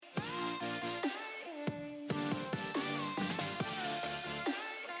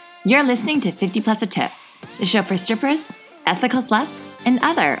You're listening to 50 Plus a Tip, the show for strippers, ethical sluts, and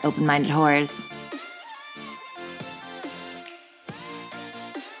other open-minded whores.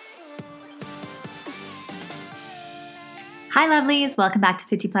 Hi lovelies, welcome back to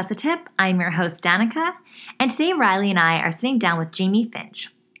 50 Plus a Tip. I'm your host Danica, and today Riley and I are sitting down with Jamie Finch.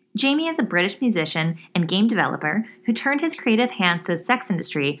 Jamie is a British musician and game developer who turned his creative hands to the sex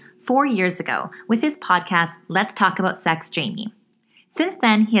industry 4 years ago with his podcast, Let's Talk About Sex, Jamie. Since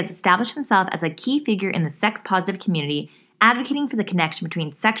then, he has established himself as a key figure in the sex-positive community, advocating for the connection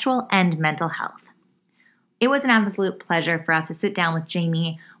between sexual and mental health. It was an absolute pleasure for us to sit down with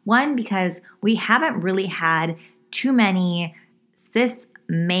Jamie, one, because we haven't really had too many cis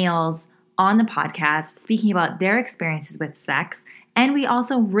males on the podcast speaking about their experiences with sex, and we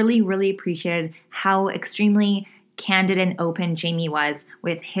also really appreciated how extremely candid and open Jamie was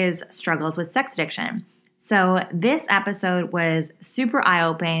with his struggles with sex addiction. So this episode was super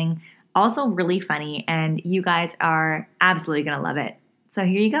eye-opening, also really funny, and you guys are absolutely going to love it. So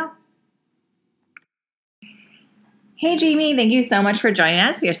here you go. Hey, Jamie, thank you so much for joining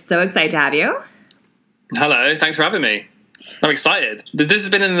us. We are so excited to have you. Hello, thanks for having me. I'm excited. This has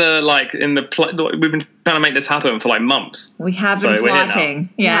been we've been trying to make this happen for like months. We have been plotting.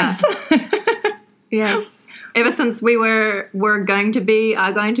 Yes. Yeah. Yes. Ever since we were on your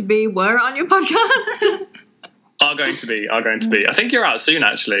podcast. Are going to be. I think you're out soon,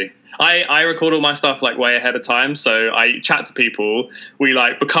 actually. I record all my stuff like way ahead of time, so I chat to people, we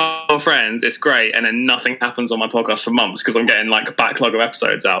like become friends, it's great, and then nothing happens on my podcast for months because I'm getting like a backlog of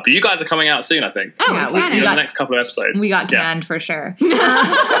episodes out. But you guys are coming out soon, I think. Oh, exciting. The next couple of episodes. We got canned for sure.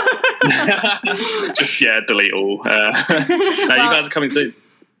 Just, delete all. You guys are coming soon.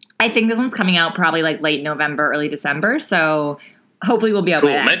 I think this one's coming out probably like late November, early December, so hopefully we'll be able to.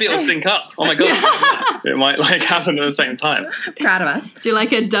 Cool, maybe it'll sync up. Oh my God. It might like happen at the same time. Proud of us. Do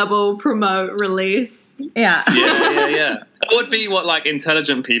like a double promote release. Yeah. Yeah. That would be what like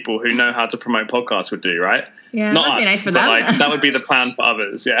intelligent people who know how to promote podcasts would do, right? Yeah, not must us, be nice for but them. like that would be the plan for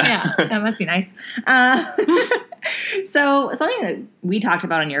others. Yeah, that must be nice. So something that we talked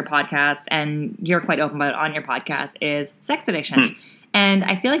about on your podcast, and you're quite open about on your podcast, is sex addiction. And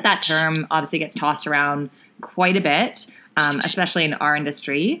I feel like that term obviously gets tossed around quite a bit, especially in our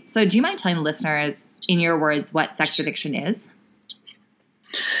industry. So do you mind telling listeners, in your words, what sex addiction is?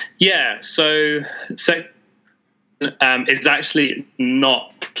 Yeah, so sex is actually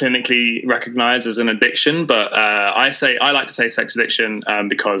not clinically recognized as an addiction, but I like to say sex addiction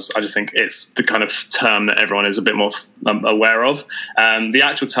because I just think it's the kind of term that everyone is a bit more aware of. The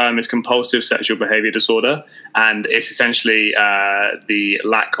actual term is compulsive sexual behavior disorder, and it's essentially the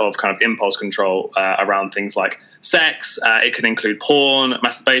lack of kind of impulse control around things like sex. It can include porn,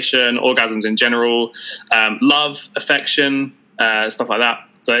 masturbation, orgasms in general, love, affection, stuff like that.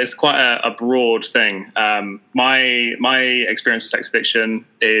 So it's quite a broad thing. My experience with sex addiction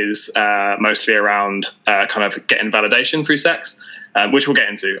is mostly around kind of getting validation through sex, which we'll get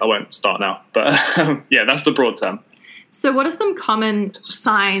into. I won't start now, but that's the broad term. So what are some common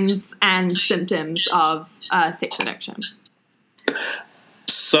signs and symptoms of sex addiction?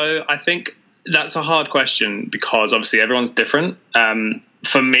 So I think that's a hard question because obviously everyone's different.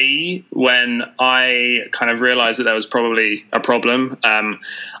 For me, when I kind of realized that there was probably a problem,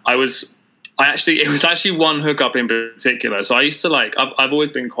 it was actually one hookup in particular. So I used to I've always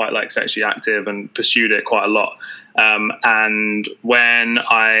been quite like sexually active and pursued it quite a lot. And when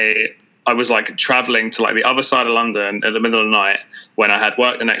I was like traveling to like the other side of London in the middle of the night when I had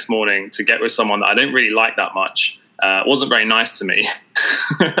work the next morning to get with someone that I didn't really like that much, wasn't very nice to me.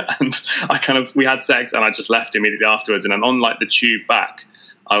 And we had sex and I just left immediately afterwards. And then on like the tube back,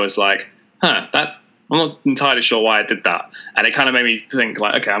 I was like, I'm not entirely sure why I did that. And it kind of made me think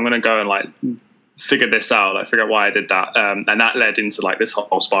like, okay, I'm going to go and like figure this out, like figure out why I did that. And that led into like this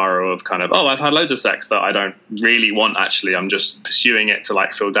whole spiral of kind of, I've had loads of sex that I don't really want actually. I'm just pursuing it to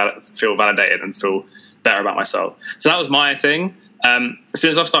like feel validated and feel better about myself. So that was my thing.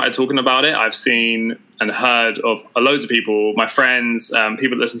 Since I've started talking about it, I've seen and heard of loads of people, my friends,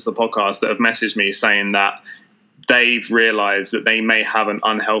 people that listen to the podcast that have messaged me saying that they've realized that they may have an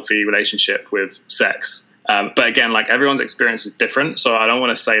unhealthy relationship with sex. But again, like everyone's experience is different. So I don't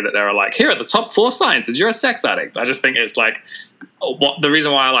want to say that there are like, here are the top 4 signs that you're a sex addict. I just think it's like, the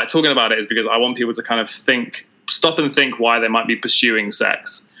reason why I like talking about it is because I want people to kind of stop and think why they might be pursuing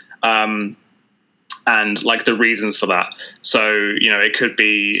sex. And like the reasons for that. So, it could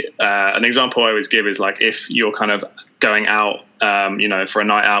be, an example I always give is like, if you're kind of going out, for a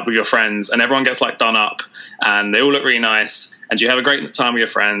night out with your friends and everyone gets like done up and they all look really nice and you have a great time with your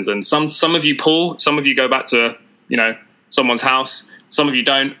friends, and some of you pull, some of you go back to, someone's house, some of you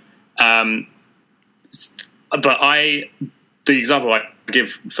don't. But the example I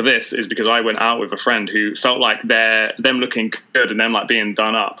give for this is because I went out with a friend who felt like them looking good and them like being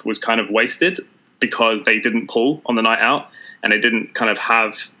done up was kind of wasted because they didn't pull on the night out and they didn't kind of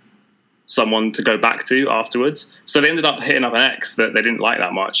have someone to go back to afterwards. So they ended up hitting up an ex that they didn't like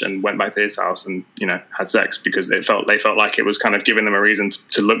that much and went back to his house and, had sex because they felt like it was kind of giving them a reason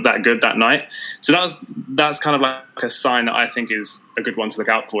to look that good that night. So that's kind of like a sign that I think is a good one to look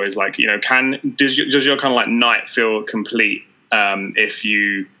out for is like, does your kind of like night feel complete if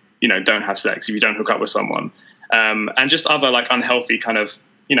you don't have sex, if you don't hook up with someone, and just other like unhealthy kind of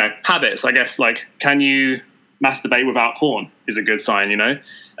habits, I guess, like can you masturbate without porn is a good sign,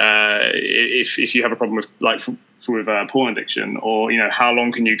 if you have a problem with porn addiction, or how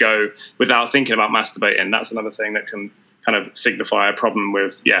long can you go without thinking about masturbating? That's another thing that can kind of signify a problem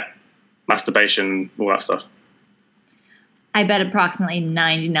with masturbation, all that stuff. I bet approximately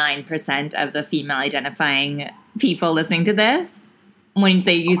 99% of the female identifying people listening to this, when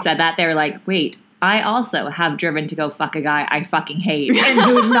you said that, they were like, wait, I also have driven to go fuck a guy I fucking hate and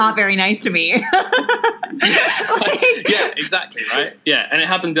who's not very nice to me. Yeah, exactly, right? Yeah, and it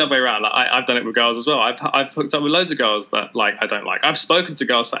happens the other way around. Like I've done it with girls as well. I've hooked up with loads of girls that like I don't like. I've spoken to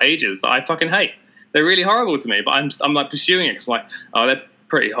girls for ages that I fucking hate. They're really horrible to me, but I'm like pursuing it because like, oh, they're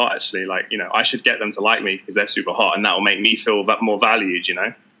pretty hot actually. Like I should get them to like me because they're super hot, and that will make me feel more valued.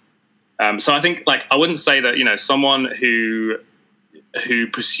 So I think like I wouldn't say that someone who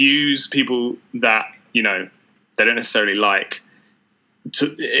pursues people that they don't necessarily like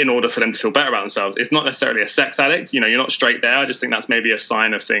in order for them to feel better about themselves. It's not necessarily a sex addict. You're not straight there. I just think that's maybe a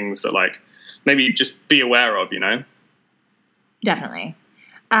sign of things that like maybe just be aware of. Definitely.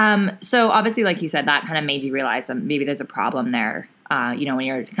 So obviously, like you said, that kind of made you realize that maybe there's a problem there. When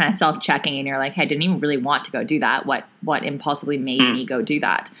you're kind of self-checking and you're like, hey, I didn't even really want to go do that. What impulsively made me go do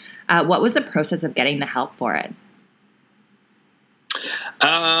that? What was the process of getting the help for it?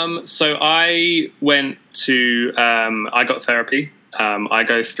 So I went to, I got therapy. I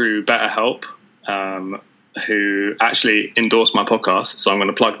go through BetterHelp, who actually endorsed my podcast. So I'm going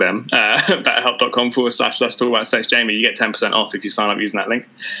to plug them, betterhelp.com/let's talk about sex, Jamie. You get 10% off if you sign up using that link.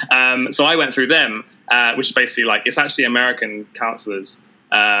 So I went through them, which is basically like, it's actually American counselors.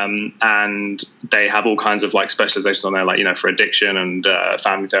 And they have all kinds of like specializations on there, like, for addiction and,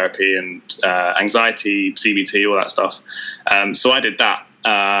 family therapy and, anxiety, CBT, all that stuff. So I did that.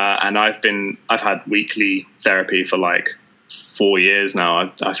 And I've had weekly therapy for like 4 years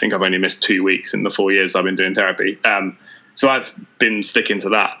now. I think I've only missed 2 weeks in the 4 years I've been doing therapy. So I've been sticking to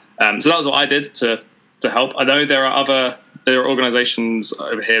that. So that was what I did to help. I know there are organizations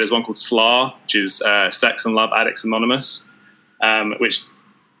over here. There's one called SLA, which is, Sex and Love Addicts Anonymous, which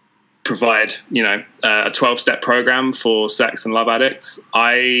provide, a 12-step program for sex and love addicts.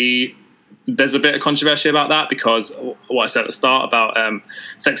 There's a bit of controversy about that because what I said at the start about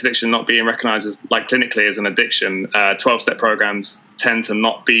sex addiction not being recognized as like clinically as an addiction, 12-step programs tend to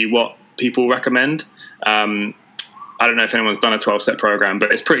not be what people recommend. I don't know if anyone's done a 12-step program,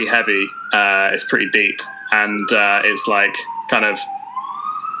 but it's pretty heavy. It's pretty deep. And it's like kind of...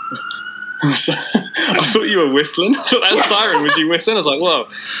 I thought you were whistling. I thought that siren was you whistling. I was like, whoa,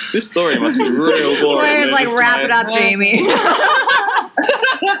 this story must be real boring. Where's like, wrap it up, Jamie.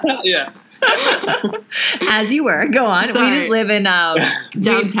 Yeah. As you were. Go on. Sorry. We just live in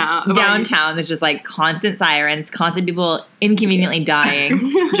downtown. Downtown. There's just like constant sirens, constant people inconveniently dying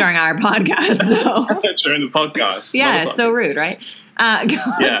during our podcast. So. During the podcast. Yeah, so rude, right?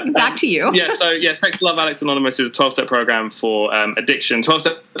 Back to you. Sex Love Addicts Anonymous is a 12-step program for addiction.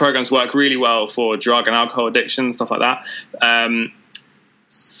 12-step programs work really well for drug and alcohol addiction, stuff like that.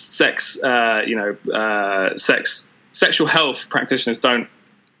 Sexual health practitioners don't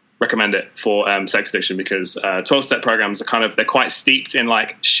recommend it for sex addiction because 12-step programs are they're quite steeped in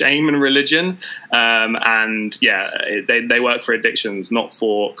like shame and religion, and they work for addictions, not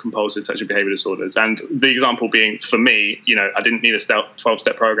for compulsive sexual behavior disorders. And the example being for me, I didn't need a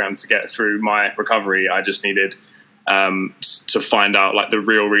 12-step program to get through my recovery. I just needed to find out like the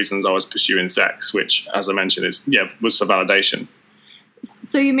real reasons I was pursuing sex, which, as I mentioned, was for validation.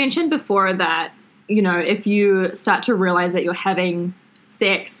 So you mentioned before that if you start to realize that you're having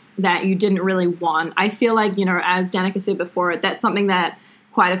sex that you didn't really want, I feel like, as Danica said before, that's something that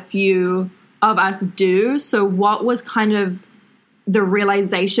quite a few of us do. So what was kind of the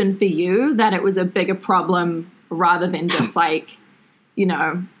realization for you that it was a bigger problem rather than just like,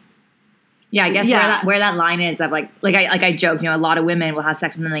 Yeah, I guess where that line is of like I joke, a lot of women will have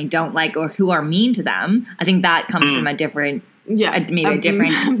sex and then they don't like or who are mean to them. I think that comes from a different maybe a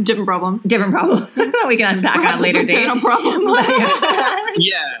different problem. Different problem. We can unpack on a later date. Problem.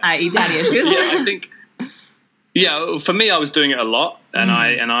 Yeah. I.e. daddy issues. Yeah, I think. Yeah, for me, I was doing it a lot, and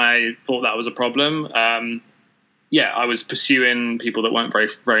I thought that was a problem. I was pursuing people that weren't very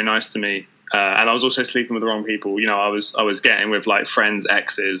very nice to me, and I was also sleeping with the wrong people. You know, I was getting with like friends'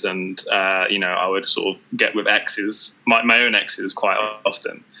 exes, and I would sort of get with exes, my own exes, quite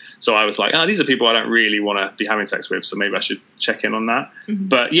often. So I was like, these are people I don't really want to be having sex with, so maybe I should check in on that. Mm-hmm.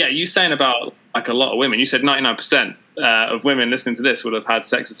 But yeah, you saying about like a lot of women, you said 99%. Of women listening to this would have had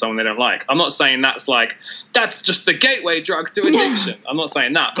sex with someone they don't like. I'm not saying that's just the gateway drug to addiction. I'm not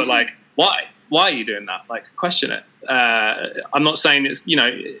saying that, but like, why are you doing that? Like, question it. I'm not saying it's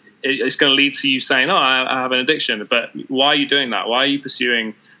it's going to lead to you saying, I have an addiction, but why are you doing that? Why are you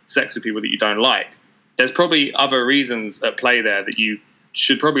pursuing sex with people that you don't like? There's probably other reasons at play there that you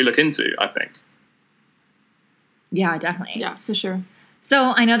should probably look into, I think. Yeah, definitely. Yeah, for sure.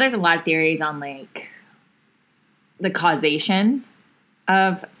 So I know there's a lot of theories on like the causation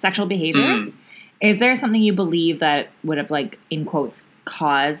of sexual behaviors. Is there something you believe that would have, like, in quotes,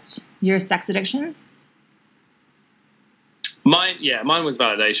 caused your sex addiction? Mine was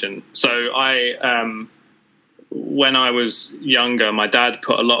validation. So when I was younger, my dad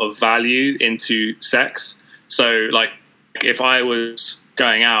put a lot of value into sex. So like, if I was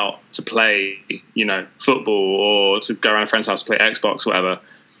going out to play, football, or to go around a friend's house to play Xbox, whatever,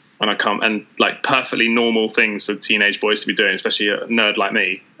 and I come and like perfectly normal things for teenage boys to be doing, especially a nerd like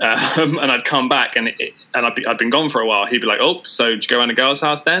me. And I'd come back and I'd been gone for a while. He'd be like, "Oh, so did you go around a girl's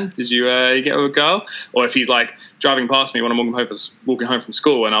house then? Did you get with a girl?" Or if he's like driving past me when I'm walking home from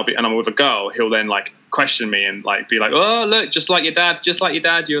school and I'm with a girl, he'll then like question me and like be like, "Oh, look, just like your dad,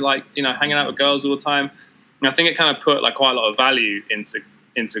 you're like hanging out with girls all the time." And I think it kind of put like quite a lot of value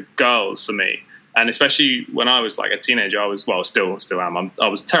into girls for me. And especially when I was like a teenager, I was, still am. I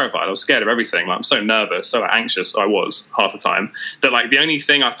was terrified. I was scared of everything. Like, I'm so nervous, so anxious. I was half the time that like the only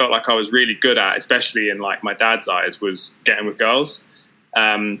thing I felt like I was really good at, especially in like my dad's eyes, was getting with girls.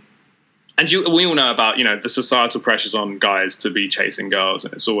 And we all know about the societal pressures on guys to be chasing girls,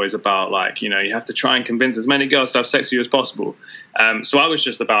 and it's always about like you have to try and convince as many girls to have sex with you as possible. So I was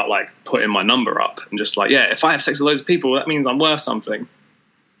just about like putting my number up and just like, if I have sex with loads of people, that means I'm worth something.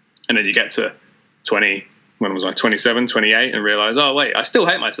 And then you get to 27, 28, and realize, oh wait, I still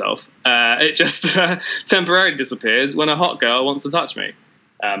hate myself. It just temporarily disappears when a hot girl wants to touch me.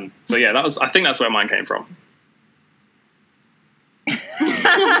 So yeah, I think that's where mine came from.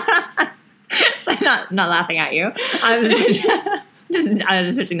 So I'm not laughing at you. I was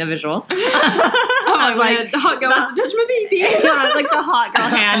just picturing the visual. I'm like, the hot girl wants to touch my baby. Yeah, like the hot girl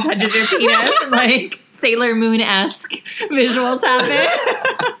hand touches your penis, and like Sailor Moon-esque visuals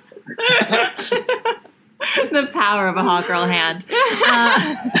happen. The power of a hot girl hand.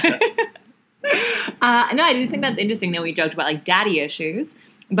 No, I do think that's interesting that we joked about like daddy issues,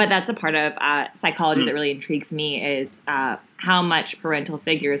 but that's a part of psychology that really intrigues me is how much parental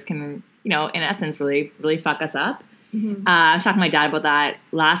figures can, in essence, really, really fuck us up. Mm-hmm. I was talking to my dad about that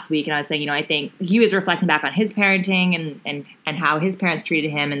last week, and I was saying, I think he was reflecting back on his parenting and how his parents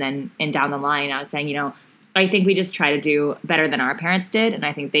treated him, and down the line, I was saying, I think we just try to do better than our parents did, and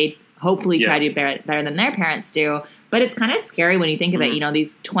I think they hopefully try to do better than their parents do. But it's kind of scary when you think of it.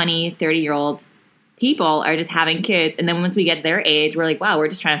 These 20, 30-year-old people are just having kids, and then once we get to their age, we're like, wow, we're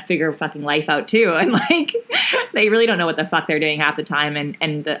just trying to figure fucking life out too, and like they really don't know what the fuck they're doing half the time,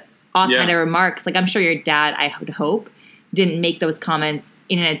 and the offhanded remarks. Like I'm sure your dad, I would hope, didn't make those comments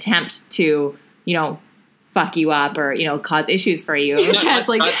in an attempt to, fuck you up or, cause issues for you. Your dad's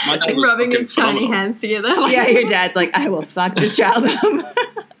like rubbing his tiny hands together. Like, yeah, your dad's like, I will fuck this child up.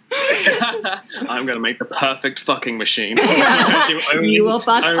 I'm going to make the perfect fucking machine. You will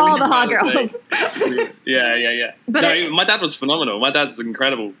fuck all the hot girls. Yeah. But my dad was phenomenal. My dad's an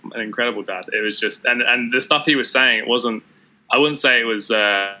incredible dad. It was just, and the stuff he was saying, I wouldn't say it was,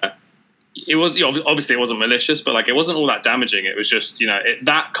 obviously it wasn't malicious, but like it wasn't all that damaging. It was just,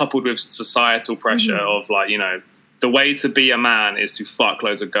 that coupled with societal pressure of like, the way to be a man is to fuck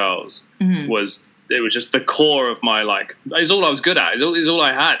loads of girls it was just the core of my, like, it was all I was good at. It was all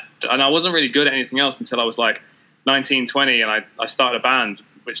I had. And I wasn't really good at anything else until I was like 19, 20, and I started a band,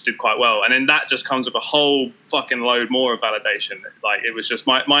 which did quite well. And then that just comes with a whole fucking load more of validation. Like, it was just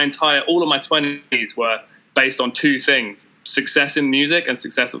all of my 20s were based on two things: success in music and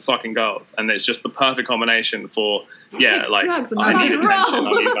success of fucking girls. And it's just the perfect combination for, I need attention, I need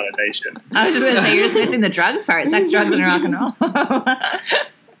validation. I was just going to say, you're just missing the drugs part. Sex, drugs, and rock and roll.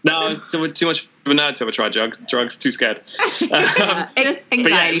 No, I was too much of a nerd to ever try drugs. Too scared. Just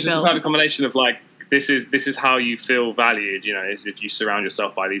anxiety it's just a perfect combination of like this is how you feel valued, you know, is if you surround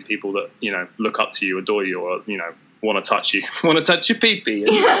yourself by these people that, you know, look up to you, adore you, or, you know, want to touch you, want to touch your pee-pee.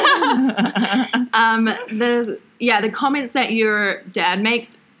 The comments that your dad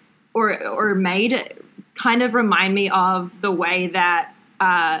makes or made kind of remind me of the way that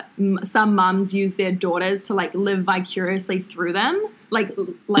some mums use their daughters to like live vicariously through them, like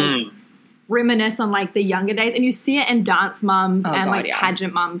reminisce on like the younger days, and you see it in dance mums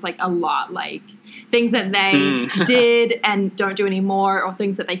pageant mums like a lot, like things that they did and don't do anymore, or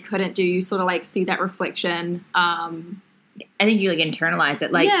things that they couldn't do. You sort of like see that reflection. I think you like internalize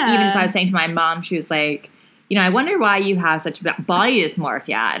it. Like even as I was saying to my mom, she was like, you know, I wonder why you have such body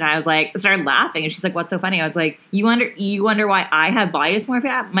dysmorphia. And I was like, I started laughing, and she's like, what's so funny? I was like, you wonder why I have body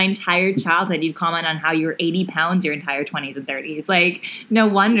dysmorphia? My entire childhood, you'd comment on how you were 80 pounds your entire 20s and 30s. Like, no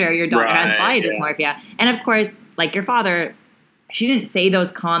wonder your daughter has body dysmorphia. And of course, like your father, she didn't say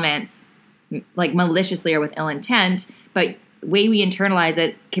those comments like maliciously or with ill intent, but the way we internalize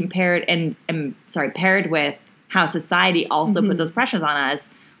it paired with how society also puts those pressures on us,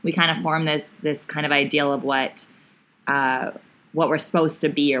 we kind of form this kind of ideal of what we're supposed to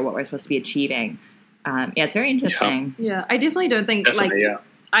be or what we're supposed to be achieving. It's very interesting. Yeah, I definitely don't think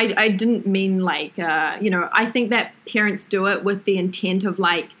I didn't mean like I think that parents do it with the intent of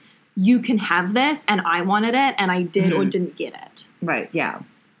like, you can have this and I wanted it and I did or didn't get it. Right. Yeah.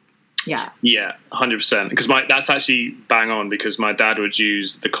 Yeah. Yeah. 100%. Because that's actually bang on, because my dad would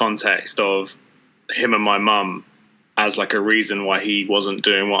use the context of him and my mum as like a reason why he wasn't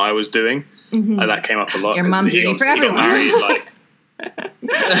doing what I was doing. That came up a lot. Your mum's doing for everyone. Got married, like,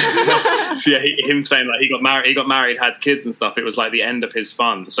 so yeah, him saying like he got married, had kids and stuff. It was like the end of his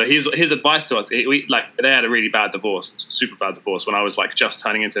fun. So his advice to us, they had a really bad divorce, super bad divorce, when I was like just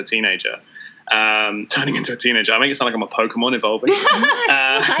turning into a teenager. I make it sound like I'm a Pokemon evolving.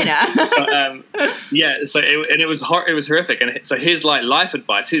 So it was horrific. And so his like life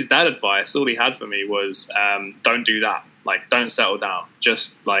advice, his dad advice, all he had for me was don't do that. Like, don't settle down.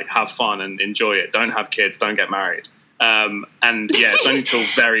 Just like have fun and enjoy it. Don't have kids. Don't get married. It's only till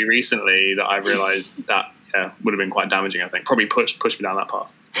very recently that I realized that would have been quite damaging. I think probably pushed me down that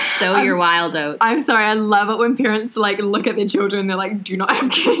path. Your wild oats. I'm sorry, I love it when parents like look at their children and they're like, do not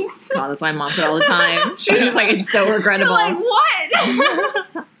have kids. Oh, that's my mom said all the time. She's just like, it's so regrettable. You're like,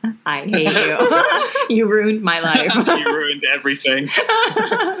 what? I hate you. You ruined my life. You ruined everything.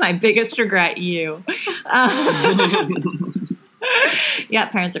 My biggest regret, you. Yeah,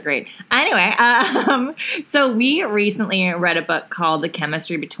 parents are great. Anyway, so we recently read a book called The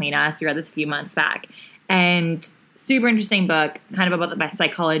Chemistry Between Us. We read this a few months back. And super interesting book, kind of about the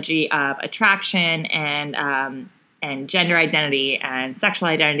psychology of attraction and gender identity and sexual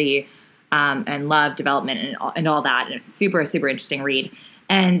identity and love development and all that. And it's super, super interesting read.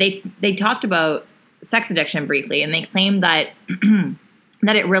 And they talked about sex addiction briefly, and they claimed that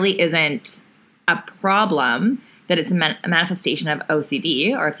that it really isn't a problem, that it's a manifestation of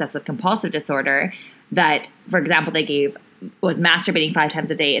OCD or obsessive compulsive disorder. That, for example, was masturbating 5 times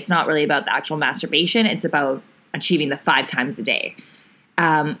a day. It's not really about the actual masturbation. It's about achieving the 5 times a day.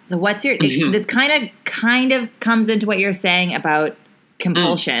 So what's your, this kind of comes into what you're saying about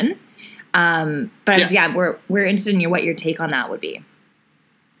compulsion. We're interested in what your take on that would be.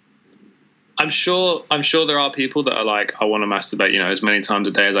 I'm sure there are people that are like, I want to masturbate, as many times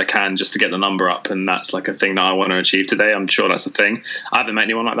a day as I can just to get the number up. And that's like a thing that I want to achieve today. I'm sure that's a thing. I haven't met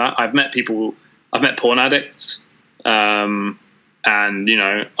anyone like that. I've met porn addicts. And,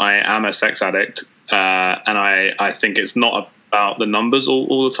 I am a sex addict. And I think it's not about the numbers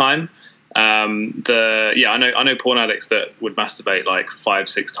all the time. I know porn addicts that would masturbate like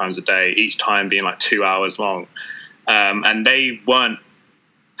 5-6 times a day, each time being like 2 hours long. And they weren't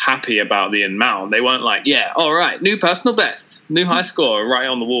happy about the amount. They weren't like, yeah, all right, new personal best, new high score right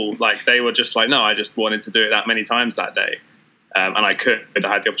on the wall. Like, they were just like, no, I just wanted to do it that many times that day. And I had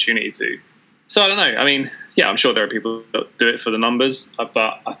the opportunity to. So I don't know. I mean, yeah, I'm sure there are people that do it for the numbers,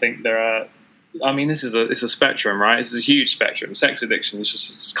 but I think there are, it's a spectrum, right? It's a huge spectrum. Sex addiction is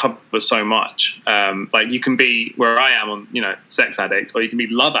just covers so much. Like, you can be where I am on, sex addict, or you can be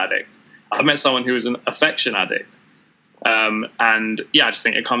love addict. I've met someone who is an affection addict. I just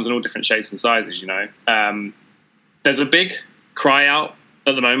think it comes in all different shapes and sizes, There's a big cry out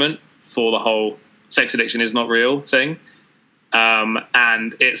at the moment for the whole sex addiction is not real thing.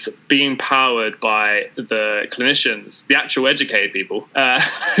 And it's being powered by the clinicians, the actual educated people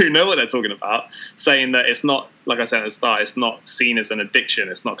who know what they're talking about, saying that it's not, like I said at the start, it's not seen as an addiction.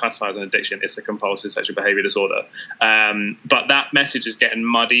 It's not classified as an addiction. It's a compulsive sexual behavior disorder. But that message is getting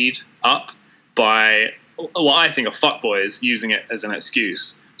muddied up by what I think are fuckboys using it as an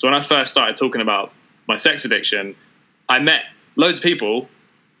excuse. So when I first started talking about my sex addiction, I met loads of people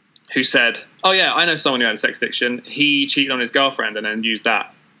who said, oh yeah, I know someone who had a sex addiction. He cheated on his girlfriend and then used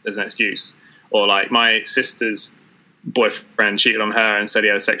that as an excuse. Or like my sister's boyfriend cheated on her and said he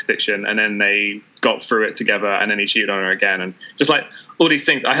had a sex addiction, and then they got through it together, and then he cheated on her again. And just like all these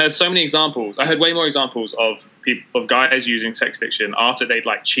things, I heard so many examples. I heard way more examples of people, of guys using sex addiction after they'd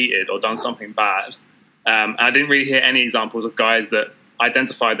like cheated or done something bad. And I didn't really hear any examples of guys that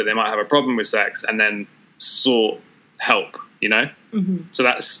identified that they might have a problem with sex and then sought help, you know? Mm-hmm. So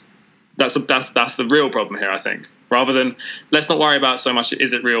that's the real problem here, I think. Rather than, let's not worry about so much,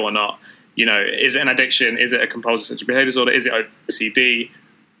 is it real or not? You know, is it an addiction? Is it a compulsive sexual behavior disorder? Is it OCD?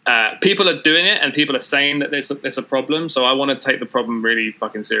 People are doing it, and people are saying that there's a problem. So I want to take the problem really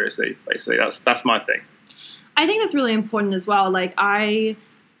fucking seriously. Basically, that's my thing. I think that's really important as well. Like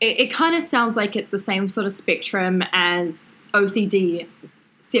it kind of sounds like it's the same sort of spectrum as OCD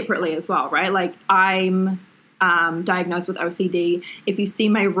separately as well, right? Like I'm diagnosed with OCD. If you see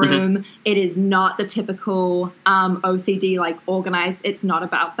my room, it is not the typical OCD, like organized. It's not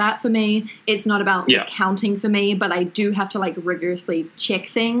about that for me. It's not about like, counting for me, but I do have to like rigorously check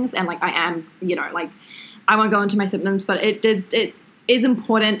things. And like I am, you know, like I won't go into my symptoms, but it is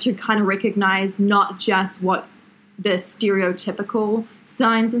important to kind of recognize not just what the stereotypical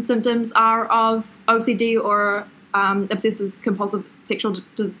signs and symptoms are of OCD or obsessive compulsive sexual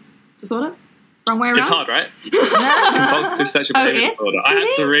disorder. Wrong way around? It's hard, right? Compulsive sexual behavior disorder. I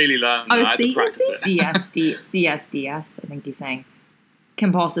had to really learn that. I had to practice it. CSDS, I think he's saying.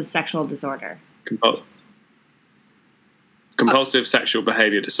 Compulsive sexual disorder. Compulsive sexual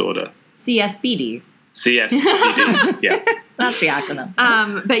behavior disorder. CSBD. CSBD, yeah. That's the acronym.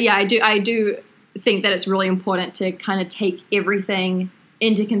 But yeah, I do think that it's really important to kind of take everything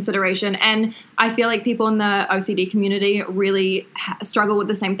into consideration. And I feel like people in the OCD community really struggle with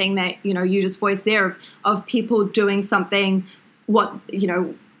the same thing that, you know, you just voiced there of people doing something,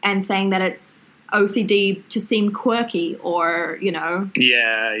 and saying that it's OCD to seem quirky or, you know.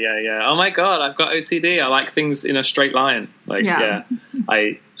 Yeah. Oh my God, I've got OCD. I like things in a straight line. Like, my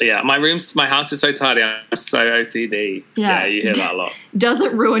house is so tidy. I'm so OCD. Yeah, you hear that a lot. Does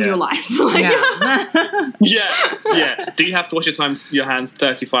it ruin your life? Yeah. Do you have to wash your hands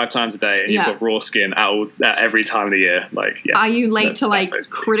 35 times a day and you've got raw skin every time of the year? Like, yeah. Are you late to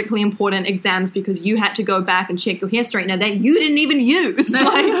critically important exams because you had to go back and check your hair straightener that you didn't even use?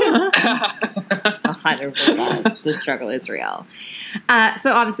 100%. The struggle is real.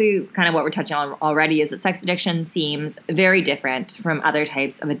 So obviously kind of what we're touching on already is that sex addiction seems very different from other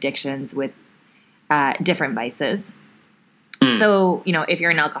types of addictions with different vices. So, you know, if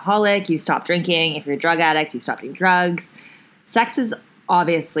you're an alcoholic, you stop drinking. If you're a drug addict, you stop doing drugs. Sex is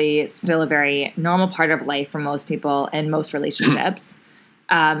obviously still a very normal part of life for most people and most relationships.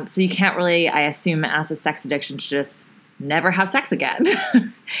 So you can't really, I assume, as a sex addiction to just never have sex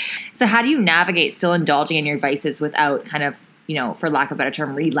again. So how do you navigate still indulging in your vices without kind of, you know, for lack of a better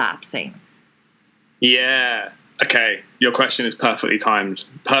term, relapsing? Yeah. Okay. Your question is perfectly timed.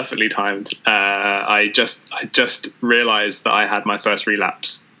 I just realized that I had my first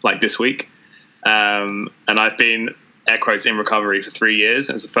relapse like this week. And I've been air quotes in recovery for 3 years.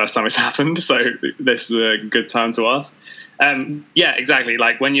 It's the first time it's happened. So this is a good time to ask. Yeah, exactly.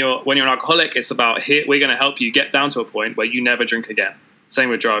 Like when you're an alcoholic, it's about we're going to help you get down to a point where you never drink again. Same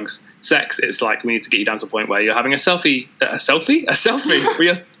with drugs. Sex, it's like we need to get you down to a point where you're having a selfie. Where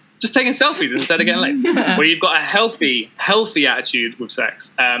you're just taking selfies instead of getting laid. Where you've got a healthy attitude with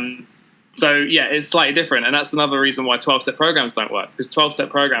sex. So yeah, it's slightly different, and that's another reason why 12-step programs don't work, because 12-step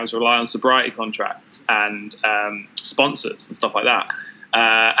programs rely on sobriety contracts and sponsors and stuff like that.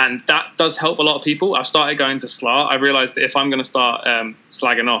 And that does help a lot of people. I've started going to SLA. I realized that if I'm going to start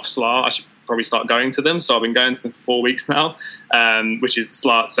slagging off SLA, I should probably start going to them. So I've been going to them for 4 weeks now, which is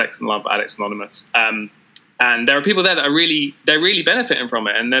SLA, Sex and Love Addicts Anonymous. And there are people there that they're really benefiting from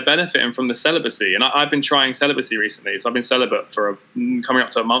it, and they're benefiting from the celibacy. And I've been trying celibacy recently, so I've been celibate for coming up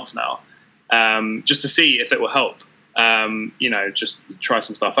to a month now, just to see if it will help. Just try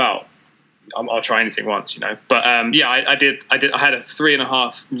some stuff out. I'll try anything once, you know. But I had a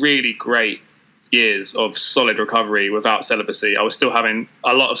 3.5 really great years of solid recovery without celibacy. I was still having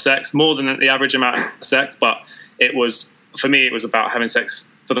a lot of sex, more than the average amount of sex, but for me it was about having sex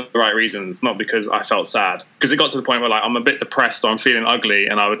for the right reasons, not because I felt sad. Because it got to the point where like I'm a bit depressed or I'm feeling ugly,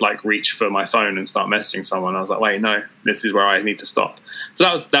 and I would like reach for my phone and start messaging someone. I was like, wait, no, this is where I need to stop. So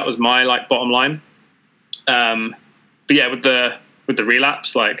that was my like bottom line. But yeah, with the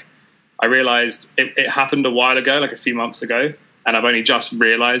relapse, like I realized it happened a while ago, like a few months ago, And I've only just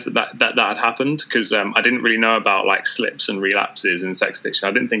realized that had happened because I didn't really know about like slips and relapses in sex addiction.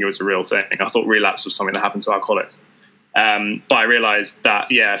 I didn't think it was a real thing. I thought relapse was something that happened to alcoholics. But I realized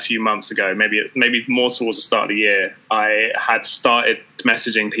that, a few months ago, maybe more towards the start of the year, I had started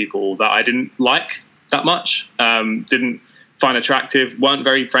messaging people that I didn't like that much, didn't find attractive, weren't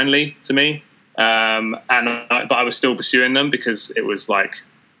very friendly to me. But I was still pursuing them because it was like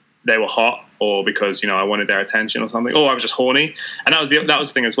they were hot, or because I wanted their attention or something, or I was just horny. And that was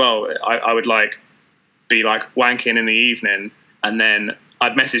the thing as well. I would like be like wanking in the evening, and then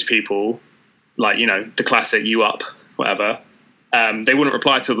I'd message people like the classic "you up," whatever. They wouldn't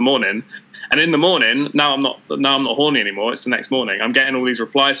reply till the morning, and in the morning now I'm not horny anymore. It's the next morning. I'm getting all these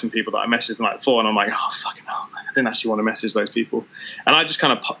replies from people that I messaged the night before, and I'm like, oh fucking hell, I didn't actually want to message those people. And I just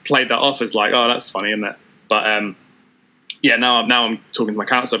kind of played that off as like, oh, that's funny, isn't it? But now I'm talking to my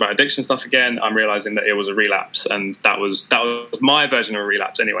counselor about addiction stuff again. I'm realizing that it was a relapse, and that was my version of a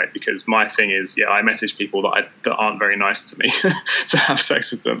relapse anyway. Because my thing is, I message people that aren't very nice to me to have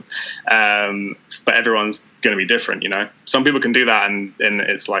sex with them. But everyone's going to be different, Some people can do that, and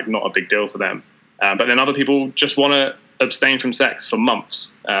it's like not a big deal for them. But then other people just want to abstain from sex for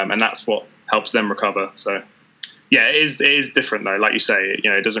months, and that's what helps them recover. So. Yeah, it is different though. Like you say,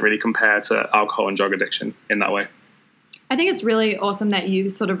 it doesn't really compare to alcohol and drug addiction in that way. I think it's really awesome that you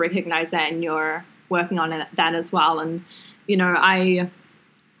sort of recognize that and you're working on that as well. And,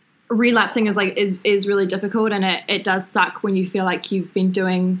 relapsing is really difficult, and it does suck when you feel like you've been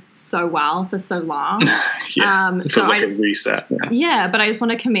doing so well for so long. It feels like a reset. Yeah, but I just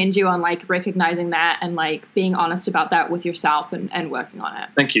want to commend you on like recognizing that and like being honest about that with yourself and working on it.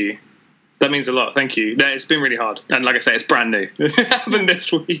 Thank you. That means a lot. Thank you. It's been really hard. And like I say, it's brand new. It happened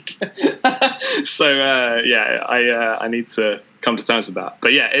this week. So, I need to come to terms with that.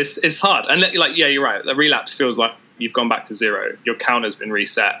 But yeah, it's hard. And you're right. The relapse feels like you've gone back to zero. Your count has been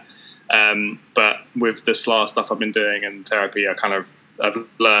reset. But with the SLA stuff I've been doing and therapy, I've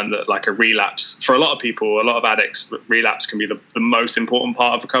learned that like a relapse, for a lot of people, a lot of addicts, relapse can be the most important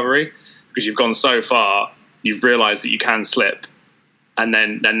part of recovery, because you've gone so far, you've realized that you can slip. And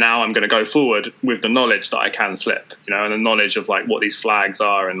then now I'm going to go forward with the knowledge that I can slip, and the knowledge of like what these flags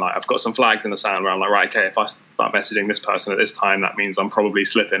are. And like, I've got some flags in the sand where I'm like, right, okay, if I start messaging this person at this time, that means I'm probably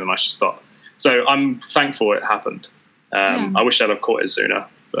slipping and I should stop. So I'm thankful it happened. I wish I'd have caught it sooner,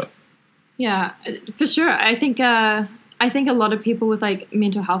 but. Yeah, for sure. I think a lot of people with like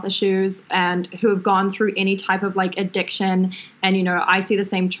mental health issues and who have gone through any type of like addiction, and I see the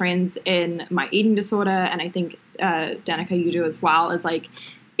same trends in my eating disorder, and I think Danica, you do as well, is like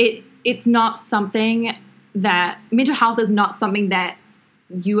it's not something that mental health is not something that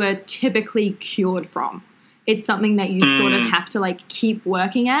you are typically cured from. It's something that you sort of have to like keep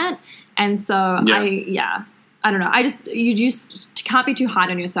working at. And so I don't know. You just can't be too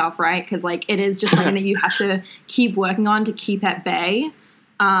hard on yourself, right? Because like it is just something that you have to keep working on to keep at bay.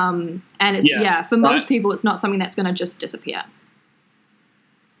 And it's for most people, it's not something that's going to just disappear.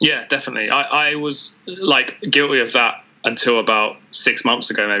 Yeah, definitely. I was like guilty of that until about 6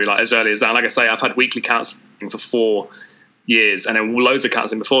 months ago, maybe like as early as that. Like I say, I've had weekly counselling for 4 years, and then loads of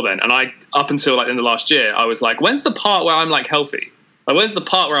counselling before then. And up until like in the last year, I was like, when's the part where I'm like healthy? Like, where's the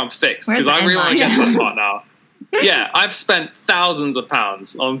part where I'm fixed? Because I really want to get to that part now. Yeah, I've spent thousands of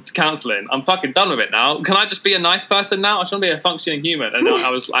pounds on counselling. I'm fucking done with it now. Can I just be a nice person now? I just want to be a functioning human. And I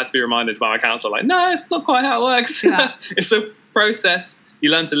had to be reminded by my counsellor, like, no, it's not quite how it works. Yeah. It's a process. You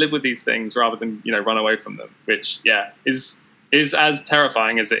learn to live with these things rather than run away from them, which is as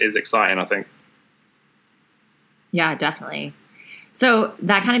terrifying as it is exciting, I think. Yeah, definitely. So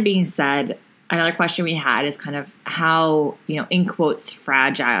that kind of being said, another question we had is kind of how in quotes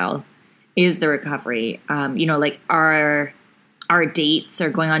fragile is the recovery. Like our dates or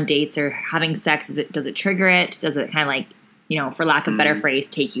going on dates or having sex, does it trigger it? Does it kind of like for lack of better phrase,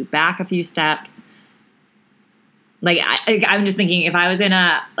 take you back a few steps? Like, I'm just thinking if I was in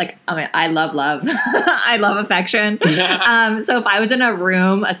I love love. I love affection. So if I was in a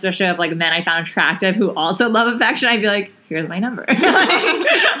room, especially of like men I found attractive who also love affection, I'd be like, here's my number.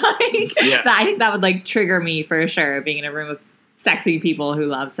 I think that would like trigger me for sure, being in a room with sexy people who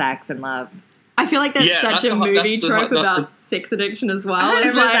love sex and love. I feel like that's such a movie trope about sex addiction as well.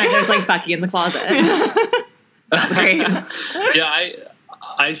 There's like fucking in the closet. That's great. Yeah,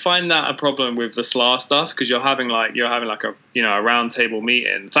 I find that a problem with the SLA stuff, because you're having like a round table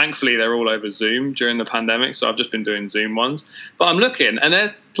meeting. Thankfully, they're all over Zoom during the pandemic, so I've just been doing Zoom ones. But I'm looking, and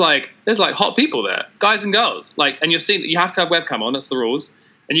there's like hot people there, guys and girls. Like, and you have to have webcam on. That's the rules,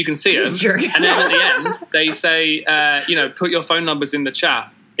 and you can see them. Sure. And then at the end, they say, put your phone numbers in the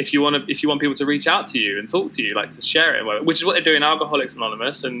chat if you want people to reach out to you and talk to you, like to share it, which is what they do in Alcoholics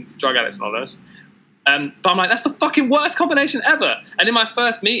Anonymous and Drug Addicts Anonymous. But I'm like, that's the fucking worst combination ever. And in my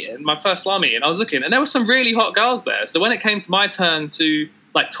first SLAR meeting, I was looking, and there were some really hot girls there. So when it came to my turn to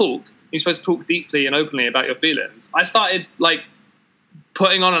like talk, you're supposed to talk deeply and openly about your feelings. I started like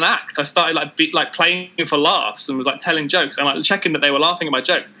putting on an act. I started like playing for laughs and was like telling jokes and like checking that they were laughing at my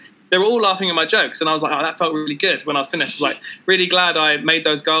jokes. They were all laughing at my jokes, and I was like, oh, that felt really good when I finished. I was like, really glad I made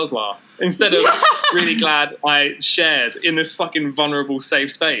those girls laugh instead of really glad I shared in this fucking vulnerable,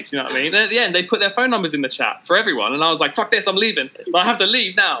 safe space. You know what I mean? And at the end, they put their phone numbers in the chat for everyone, and I was like, fuck this, I'm leaving. I have to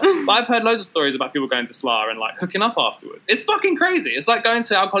leave now. But I've heard loads of stories about people going to SLAR and like hooking up afterwards. It's fucking crazy. It's like going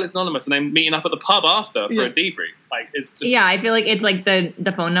to Alcoholics Anonymous and then meeting up at the pub after for a debrief. Like, it's just... Yeah, I feel like it's like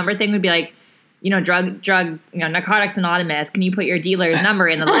the phone number thing would be like, Narcotics Anonymous, can you put your dealer's number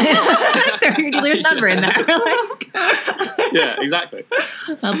in the line? Throw your dealer's number in there. Yeah, exactly.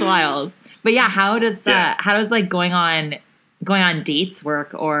 That's wild. But yeah, how does like going on dates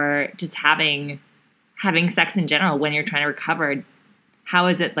work, or just having sex in general when you're trying to recover? How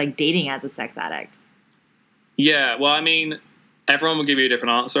is it like dating as a sex addict? Yeah, well, I mean, everyone will give you a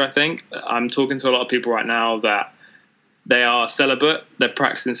different answer, I think. I'm talking to a lot of people right now that they are celibate, they're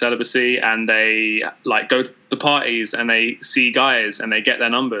practicing celibacy, and they like go to parties and they see guys and they get their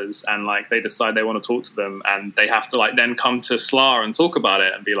numbers and like they decide they want to talk to them, and they have to like then come to SLAR and talk about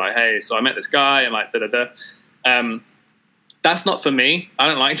it and be like, hey, so I met this guy and like da-da-da. That's not for me. I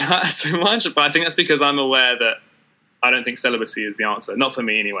don't like that so much, but I think that's because I'm aware that I don't think celibacy is the answer. Not for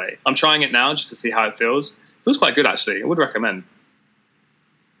me anyway. I'm trying it now just to see how it feels. It feels quite good, actually. I would recommend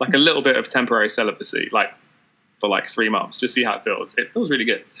like a little bit of temporary celibacy, like for like 3 months, just see how it feels. It feels really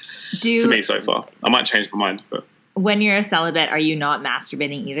good to me so far. I might change my mind. But when you're a celibate, are you not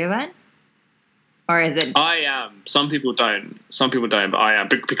masturbating either then? Or is it... I am. Some people don't, but I am.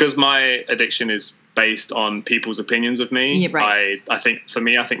 Because my addiction is based on people's opinions of me. Yeah, right. I think for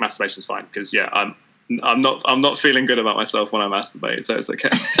me, I think masturbation's fine because I'm not feeling good about myself when I masturbate, so it's okay.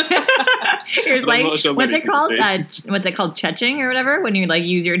 You're like, sure what's it called? What's it called? Cheching or whatever? When you like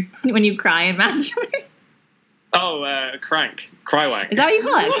when you cry and masturbate? Oh, cry wank. Is that what you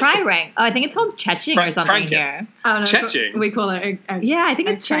call it? Cry wank. Oh, I think it's called cheching or something here. I don't know. Cheching? We call it yeah, I think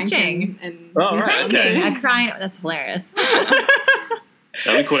it's cheching. Oh, right, okay. A crying. That's hilarious.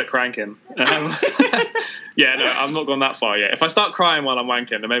 Yeah, we call it cranking. Yeah, no, I've not gone that far yet. If I start crying while I'm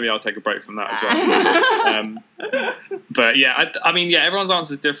wanking, then maybe I'll take a break from that as well. But yeah, I mean, yeah, everyone's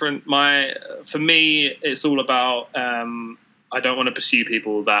answer is different. For me, it's all about I don't want to pursue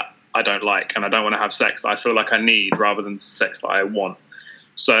people that I don't like, and I don't want to have sex that I feel like I need rather than sex that I want.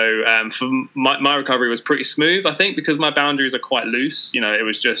 So for my recovery was pretty smooth, I think, because my boundaries are quite loose. You know, it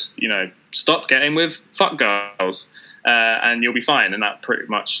was just, stop getting with fuck girls. And you'll be fine, and that pretty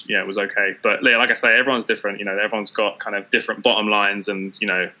much was okay. But like I say, everyone's different. Everyone's got kind of different bottom lines, and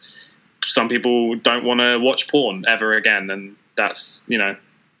some people don't want to watch porn ever again, and that's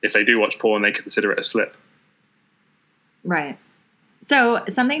if they do watch porn, they consider it a slip. Right. So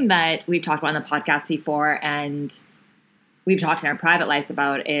something that we've talked about on the podcast before, and we've talked in our private lives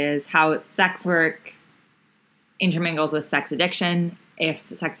about, is how sex work intermingles with sex addiction.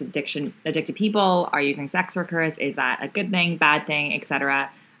 If sex addicted people are using sex workers, is that a good thing, bad thing,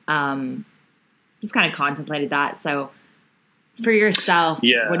 etc.? Just kind of contemplated that. So, for yourself,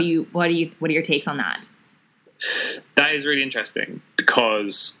 what are your takes on that? That is really interesting,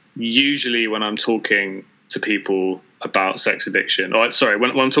 because usually when I'm talking to people about sex addiction, when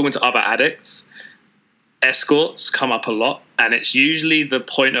I'm talking to other addicts, escorts come up a lot, and it's usually the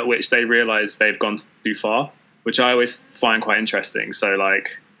point at which they realize they've gone too far, which I always find quite interesting. So,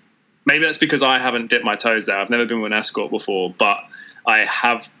 like, maybe that's because I haven't dipped my toes there. I've never been with an escort before, but I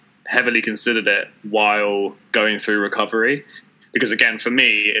have heavily considered it while going through recovery. Because, again, for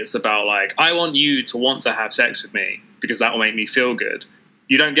me, it's about, like, I want you to want to have sex with me because that will make me feel good.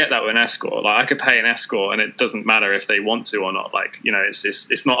 You don't get that with an escort. Like, I could pay an escort and it doesn't matter if they want to or not. Like,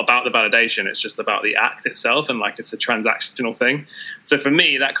 it's not about the validation. It's just about the act itself, and like it's a transactional thing. So for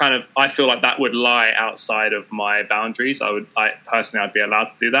me, that kind of, I feel like that would lie outside of my boundaries. I'd be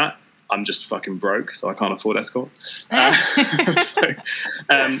allowed to do that. I'm just fucking broke, so I can't afford escorts. But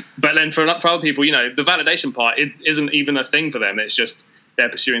then for other people, the validation part, it isn't even a thing for them. It's just they're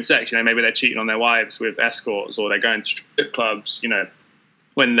pursuing sex. Maybe they're cheating on their wives with escorts, or they're going to strip clubs,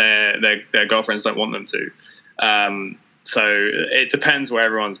 when their girlfriends don't want them to. So it depends where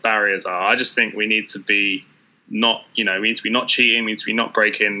everyone's barriers are. I just think we need to be not cheating, we need to be not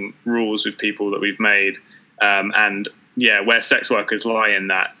breaking rules with people that we've made. And where sex workers lie in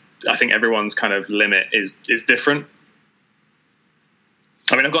that, I think everyone's kind of limit is different.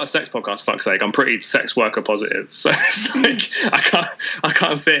 I mean, I've got a sex podcast, fuck's sake. I'm pretty sex worker positive. So it's like, I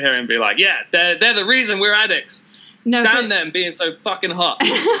can't sit here and be like, yeah, they're the reason we're addicts. No, Damn them being so fucking hot.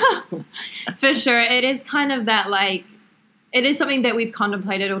 For sure. It is kind of that, like, it is something that we've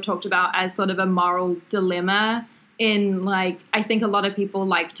contemplated or talked about as sort of a moral dilemma in, like, I think a lot of people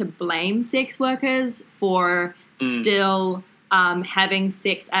like to blame sex workers for still having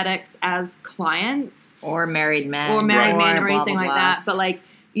sex addicts as clients. Or married men. Or married men or blah, anything blah, like blah. that. But, like,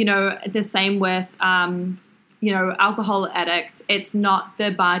 you know, the same with, you know, alcohol addicts. It's not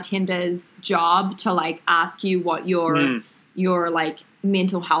the bartender's job to, like, ask you what your like,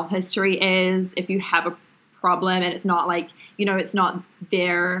 mental health history is if you have a problem. And it's not, like, you know, it's not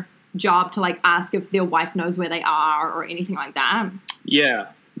their job to, like, ask if their wife knows where they are or anything like that. Yeah.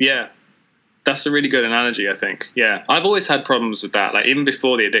 That's a really good analogy, I think. Yeah. I've always had problems with that. Like, even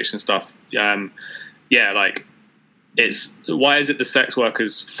before the addiction stuff, like, it's, why is it the sex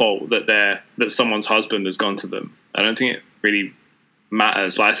worker's fault that someone's husband has gone to them? I don't think it really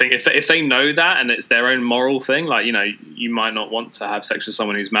matters. Like, I think if they know that and it's their own moral thing, like, you know, you might not want to have sex with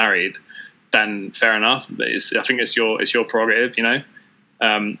someone who's married, then fair enough. But I think it's your prerogative, you know?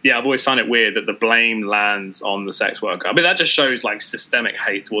 I've always found it weird that the blame lands on the sex worker. I mean, that just shows, like, systemic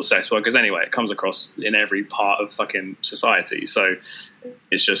hate towards sex workers anyway. It comes across in every part of fucking society. So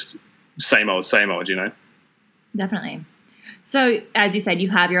it's just same old, you know? Definitely. So, as you said, you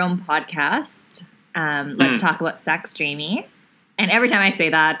have your own podcast. Let's talk about sex, Jamie. And every time I say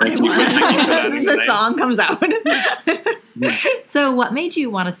that, the song comes out. So what made you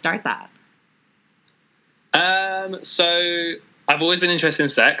want to start that? So I've always been interested in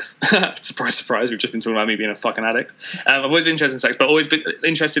sex. Surprise, surprise. We've just been talking about me being a fucking addict. I've always been interested in sex, but always been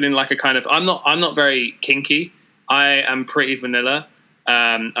interested in, like, a kind of, I'm not very kinky. I am pretty vanilla.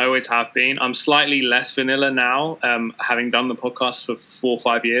 I always have been. I'm slightly less vanilla now. Having done the podcast for 4 or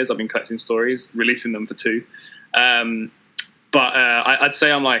 5 years, I've been collecting stories, releasing them for 2. But I'd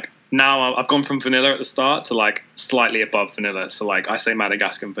say I'm, like, now I've gone from vanilla at the start to, like, slightly above vanilla. So, like, I say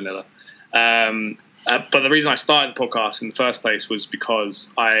Madagascan vanilla. But the reason I started the podcast in the first place was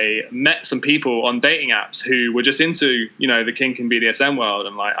because I met some people on dating apps who were just into, you know, the kink and BDSM world.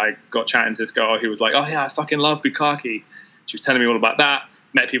 And, like, I got chatting to this girl who was like, oh, yeah, I fucking love bukkake. She was telling me all about that.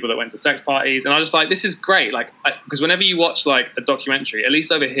 Met people that went to sex parties. And I was just like, this is great. Like, because whenever you watch, like, a documentary, at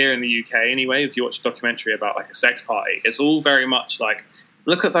least over here in the UK anyway, if you watch a documentary about, like, a sex party, it's all very much like,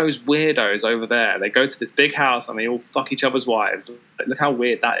 look at those weirdos over there. They go to this big house and they all fuck each other's wives. Look how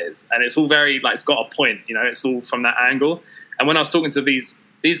weird that is. And it's all very, like, it's got a point, you know, it's all from that angle. And when I was talking to these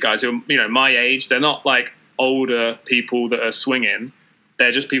guys who are, you know, my age, they're not, like, older people that are swinging.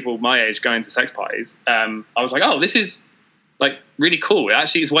 They're just people my age going to sex parties. I was like, oh, this is, like, really cool. It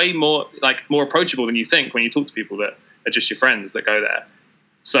actually is way more, like, more approachable than you think when you talk to people that are just your friends that go there.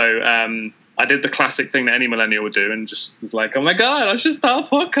 So, I did the classic thing that any millennial would do and just was like, oh my God, I should start a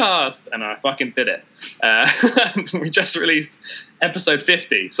podcast. And I fucking did it. We just released episode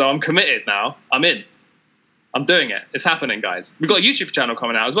 50. So I'm committed now. I'm in. I'm doing it. It's happening, guys. We've got a YouTube channel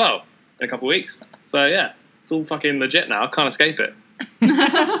coming out as well in a couple of weeks. So yeah, it's all fucking legit now. Can't escape it.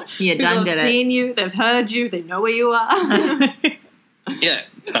 You done did it. They've seen you. They've heard you. They know where you are. Yeah,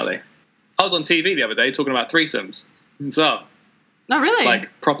 totally. I was on TV the other day talking about threesomes. So... Not really. Like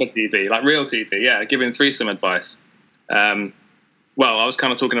proper TV, like real TV, yeah, giving threesome advice. Well, I was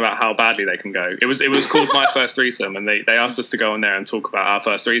kind of talking about how badly they can go. It was called My First Threesome, and they asked us to go on there and talk about our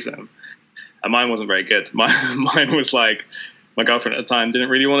first threesome. And mine wasn't very good. Mine was like, my girlfriend at the time didn't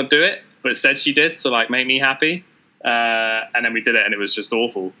really want to do it, but said she did to, like, make me happy. And then we did it, and it was just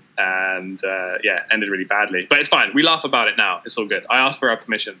awful. And ended really badly. But it's fine. We laugh about it now. It's all good. I asked for her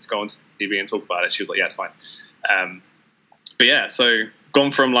permission to go on TV and talk about it. She was like, yeah, it's fine. But yeah, so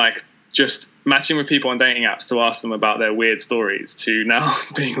gone from, like, just matching with people on dating apps to ask them about their weird stories to now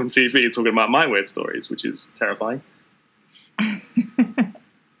being on TV talking about my weird stories, which is terrifying.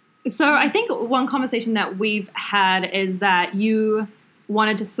 So I think one conversation that we've had is that you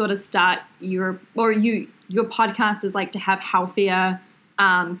wanted to sort of start your podcast is, like, to have healthier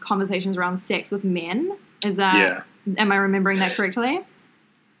conversations around sex with men. Is that, am I remembering that correctly?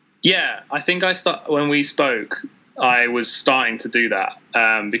 Yeah, I think when we spoke, I was starting to do that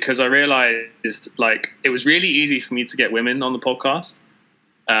because I realized, like, it was really easy for me to get women on the podcast.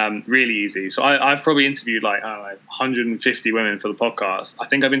 Really easy. So I've probably interviewed, like, I don't know, 150 women for the podcast. I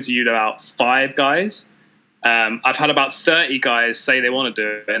think I've interviewed about 5 guys. I've had about 30 guys say they want to do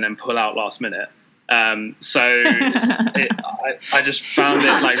it and then pull out last minute. I just found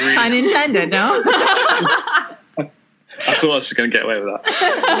it, like, really... Pun intended, no? I thought I was just going to get away with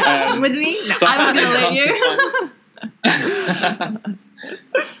that. With me? No, so I'm not going to let you.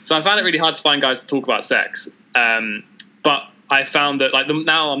 So I found it really hard to find guys to talk about sex. But I found that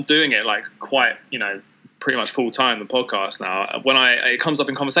now I'm doing it like quite, pretty much full time, the podcast now. When it comes up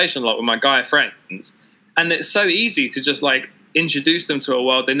in conversation a lot with my guy friends, and it's so easy to just like introduce them to a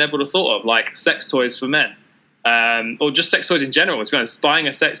world they never would have thought of, like sex toys for men, or just sex toys in general. To be honest, buying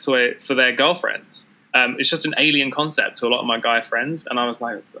a sex toy for their girlfriends. It's just an alien concept to a lot of my guy friends. And I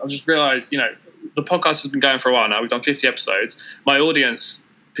just realized, the podcast has been going for a while now. We've done 50 episodes. My audience,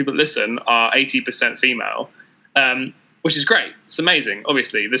 people that listen, are 80% female, which is great. It's amazing.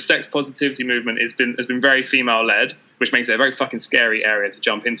 Obviously, the sex positivity movement has been very female led, which makes it a very fucking scary area to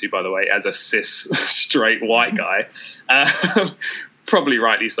jump into, by the way, as a cis straight white guy. Probably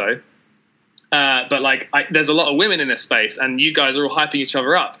rightly so. But there's a lot of women in this space, and you guys are all hyping each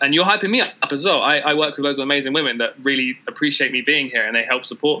other up, and you're hyping me up as well. I work with loads of amazing women that really appreciate me being here, and they help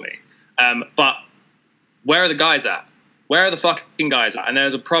support me. But where are the guys at? Where are the fucking guys at? And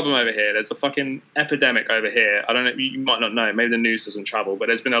there's a problem over here. There's a fucking epidemic over here. I don't know. You might not know. Maybe the news doesn't travel, but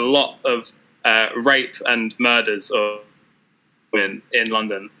there's been a lot of rape and murders of women in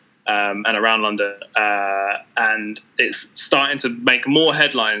London and around London, and it's starting to make more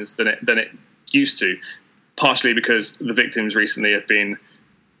headlines than it used to. Partially because the victims recently have been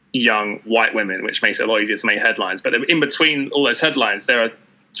young white women, which makes it a lot easier to make headlines. But in between all those headlines, there are,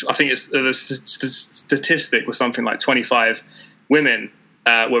 I think the statistic was something like 25 women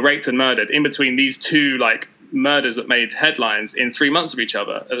were raped and murdered in between these two murders that made headlines in 3 months of eeach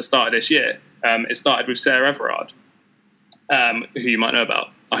other at the start of this year. It started with Sarah Everard, who you might know about.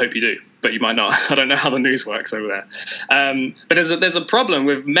 I hope you do, but you might not. I don't know how the news works over there. But there's a problem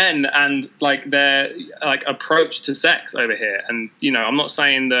with men and their approach to sex over here. And I'm not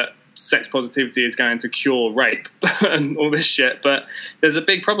saying that sex positivity is going to cure rape and all this shit, but there's a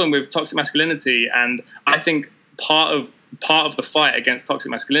big problem with toxic masculinity, and I think part of the fight against toxic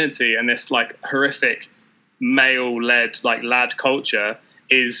masculinity and this horrific male-led lad culture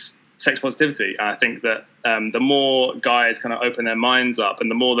is sex positivity. And I think that the more guys kind of open their minds up, and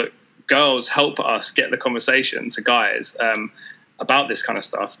the more that girls help us get the conversation to guys about this kind of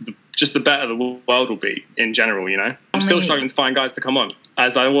stuff, just the better the world will be in general, I'm still struggling to find guys to come on,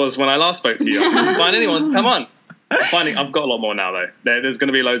 as I was when I last spoke to you. I couldn't find anyone to come on. I've got a lot more now, though. There's going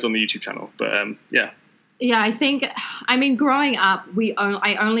to be loads on the YouTube channel, but yeah. Yeah, growing up,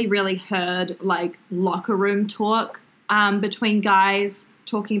 I only really heard locker room talk between guys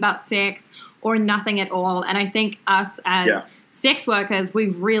talking about sex, or nothing at all. And I think us as sex workers, we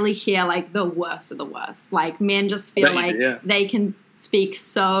really hear the worst of the worst. Men just feel they can speak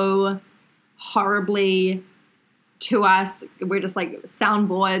so horribly to us. We're just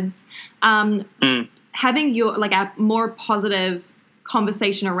soundboards. Having a more positive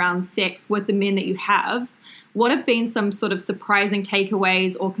conversation around sex with the men that you have, what have been some sort of surprising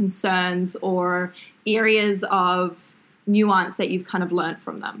takeaways or concerns or areas of nuance that you've kind of learned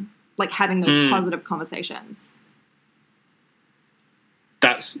from them, having those positive conversations?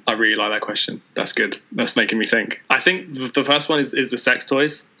 I really like that question. That's good. That's making me think. I think the first one is the sex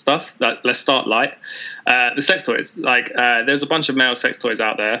toys stuff. Let's start light. The sex toys, there's a bunch of male sex toys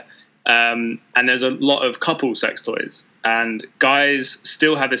out there, and there's a lot of couple sex toys, and guys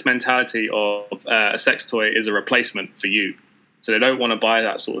still have this mentality of a sex toy is a replacement for you. So they don't want to buy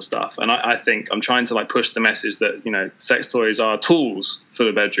that sort of stuff. And I think I'm trying to push the message that, sex toys are tools for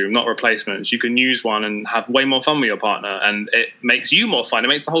the bedroom, not replacements. You can use one and have way more fun with your partner, and it makes you more fun. It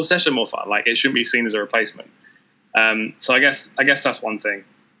makes the whole session more fun. It shouldn't be seen as a replacement. So I guess that's one thing.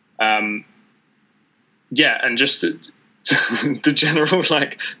 And just the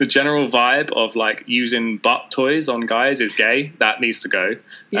general vibe of using butt toys on guys is gay. That needs to go.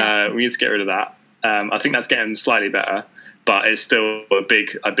 Yeah. We need to get rid of that. I think that's getting slightly better, but it's still a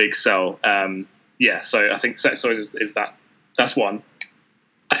big sell. So I think sex toys is that's one.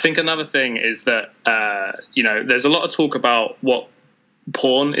 I think another thing is that there's a lot of talk about what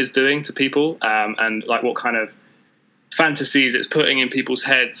porn is doing to people, and what kind of fantasies it's putting in people's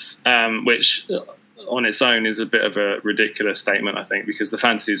heads, which on its own is a bit of a ridiculous statement, I think, because the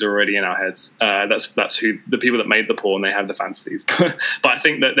fantasies are already in our heads. That's who the people that made the porn, they have the fantasies. But I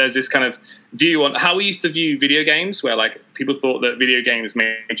think that there's this kind of view on how we used to view video games, where people thought that video games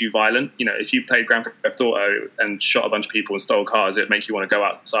made you violent. If you played Grand Theft Auto and shot a bunch of people and stole cars, it'd make you want to go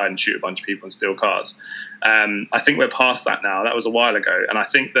outside and shoot a bunch of people and steal cars. I think we're past that now. That was a while ago. And I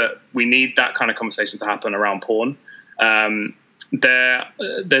think that we need that kind of conversation to happen around porn. I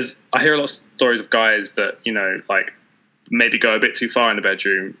hear a lot of stories of guys that maybe go a bit too far in the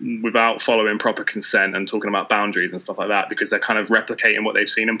bedroom without following proper consent and talking about boundaries and stuff like that, because they're kind of replicating what they've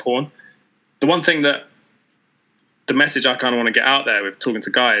seen in porn. The one thing that the message I kind of want to get out there with talking to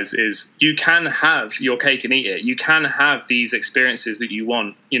guys is you can have your cake and eat it. You can have these experiences that you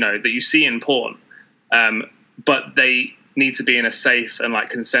want, that you see in porn, but they need to be in a safe and like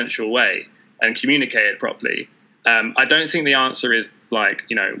consensual way and communicated properly. I don't think the answer is like,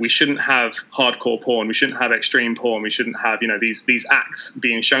 we shouldn't have hardcore porn. We shouldn't have extreme porn. We shouldn't have, these acts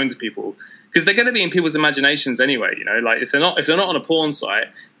being shown to people, because they're going to be in people's imaginations anyway. Like if they're not on a porn site,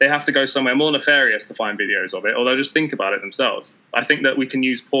 they have to go somewhere more nefarious to find videos of it, or they'll just think about it themselves. I think that we can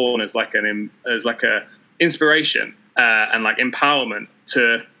use porn as like a inspiration and like empowerment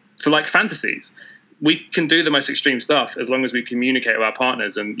for like fantasies. We can do the most extreme stuff as long as we communicate with our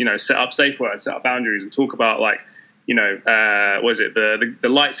partners and, set up safe words, set up boundaries, and talk about like, the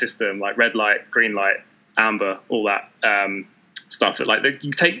light system, like red light, green light, amber, all that stuff. That like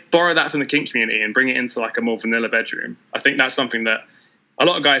you borrow that from the kink community and bring it into like a more vanilla bedroom. I think that's something that a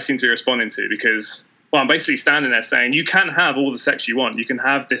lot of guys seem to be responding to, because, well, I'm basically standing there saying you can have all the sex you want. You can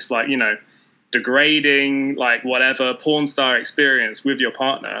have this like, degrading, like whatever porn star experience with your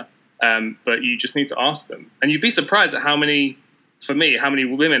partner. But you just need to ask them. And you'd be surprised at how many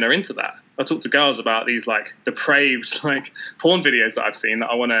women are into that. I talk to girls about these like depraved like porn videos that I've seen that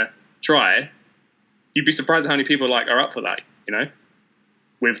I want to try. You'd be surprised at how many people like are up for that,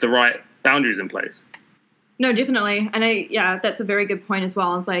 with the right boundaries in place. No, definitely. And that's a very good point as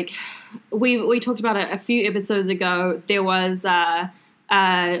well. It's like, we talked about it a few episodes ago. There was a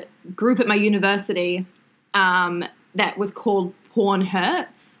group at my university that was called Porn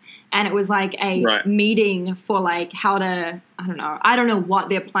Hurts. And it was like a meeting for like how to, I don't know what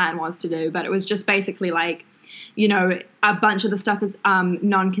their plan was to do, but it was just basically like, a bunch of the stuff is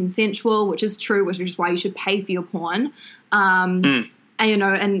non-consensual, which is true, which is why you should pay for your porn. And,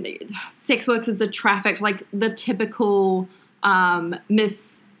 and sex workers are trafficked, like the typical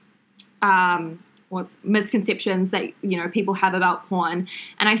misconceptions that, people have about porn.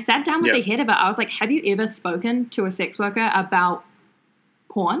 And I sat down with the head of it. I was like, have you ever spoken to a sex worker about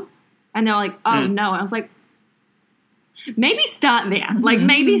porn? And they're like, oh, no. And I was like, maybe start there. Like,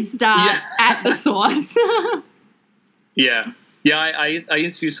 maybe start at the source. Yeah. I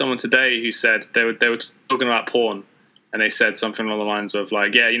interviewed someone today who said they were talking about porn, and they said something along the lines of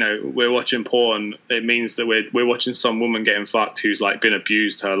like, we're watching porn. It means that we're watching some woman getting fucked who's like been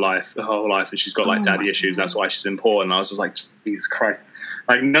abused her whole life, and she's got like daddy issues. That's why she's in porn. And I was just like, Jesus Christ!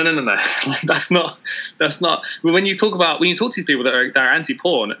 Like, no. that's not. When you talk to these people that are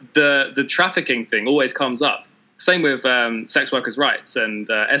anti-porn, the trafficking thing always comes up. Same with sex workers' rights and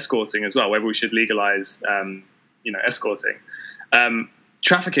escorting as well. Whether we should legalize, escorting.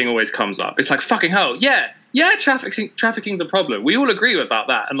 Trafficking always comes up. It's like, fucking hell, yeah, trafficking's a problem. We all agree about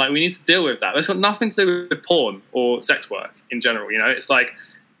that, and like we need to deal with that. It's got nothing to do with porn or sex work in general. It's like,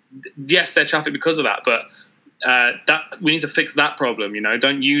 yes, they're trafficked because of that, but that we need to fix that problem.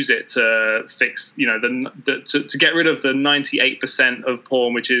 Don't use it to fix, to get rid of the 98% of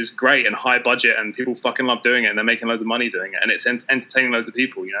porn, which is great and high budget, and people fucking love doing it, and they're making loads of money doing it, and it's entertaining loads of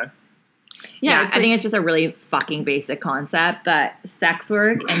people. Yeah, I think it's just a really fucking basic concept that sex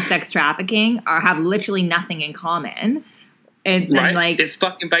work and sex trafficking have literally nothing in common. And like, it's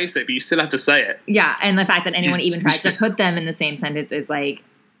fucking basic, but you still have to say it. Yeah, and the fact that anyone even tries to put them in the same sentence is like,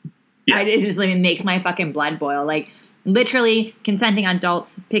 it just like makes my fucking blood boil. Like, literally, consenting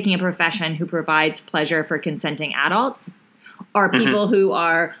adults picking a profession who provides pleasure for consenting adults, or people who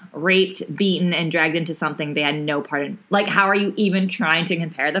are raped, beaten, and dragged into something they had no part in. Like, how are you even trying to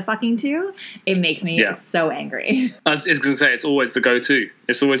compare the fucking two? It makes me so angry. I was going to say, it's always the go-to.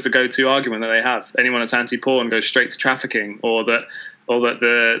 It's always the go-to argument that they have. Anyone that's anti-porn goes straight to trafficking, or that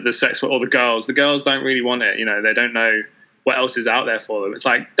the sex, or the girls don't really want it. They don't know what else is out there for them. It's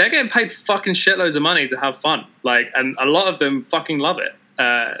like, they're getting paid fucking shitloads of money to have fun. Like, and a lot of them fucking love it.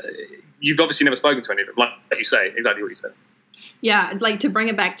 You've obviously never spoken to any of them, like you say, exactly what you said. Yeah, like to bring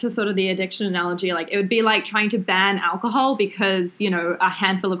it back to sort of the addiction analogy, like it would be like trying to ban alcohol because, a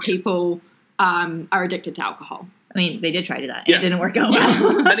handful of people are addicted to alcohol. I mean, they did try to that. And it didn't work out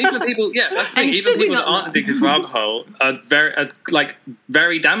well. And even people, that's the thing. Even people that aren't addicted to alcohol are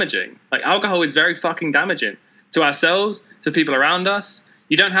very damaging. Like, alcohol is very fucking damaging to ourselves, to people around us.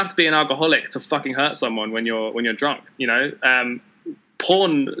 You don't have to be an alcoholic to fucking hurt someone when you're drunk.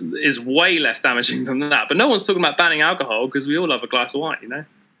 Porn is way less damaging than that. But no one's talking about banning alcohol because we all love a glass of wine,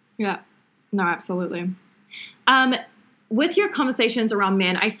 Yeah. No, absolutely. With your conversations around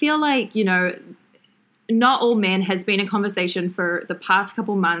men, I feel like, not all men has been a conversation for the past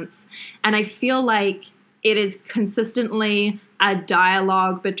couple months. And I feel like it is consistently a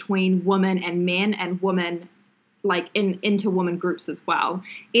dialogue between women and men and women like into women groups as well.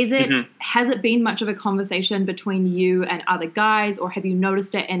 Has it been much of a conversation between you and other guys, or have you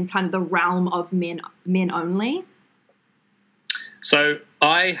noticed it in kind of the realm of men only? So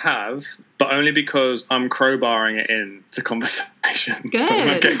I have, but only because I'm crowbarring it into conversation. Good. So when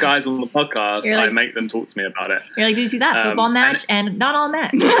I get guys on the podcast, I make them talk to me about it. You're like, do you see that football match? And not all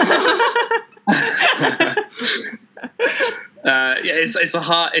men.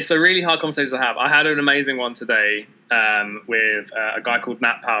 It's a really hard conversation to have. I had an amazing one today with a guy called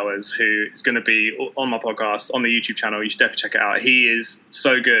Nat Powers, who is going to be on my podcast on the YouTube channel. You should definitely check it out. He is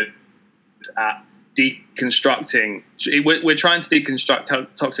so good at deconstructing. We're trying to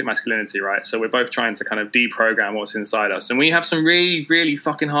deconstruct toxic masculinity, right? So we're both trying to kind of deprogram what's inside us, and we have some really, really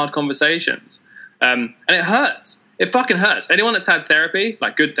fucking hard conversations, and it hurts. It fucking hurts. Anyone that's had therapy,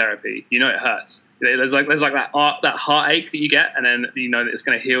 like good therapy, you know it hurts. There's like that heartache that you get, and then you know that it's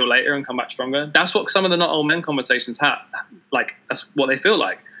going to heal later and come back stronger. That's what some of the not all men conversations have. Like that's what they feel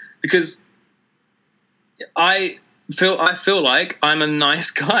like, because I feel like I'm a nice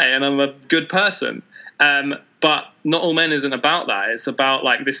guy and I'm a good person, but not all men isn't about that. It's about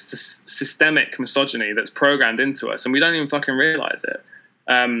like this systemic misogyny that's programmed into us, and we don't even fucking realize it.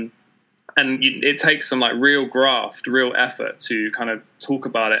 And it takes some like real graft, real effort to kind of talk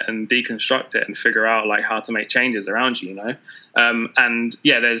about it and deconstruct it and figure out like how to make changes around you, you know. And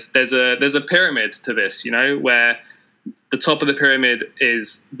yeah, there's a pyramid to this, you know, where the top of the pyramid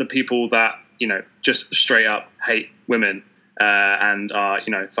is the people that, you know, just straight up hate women and are,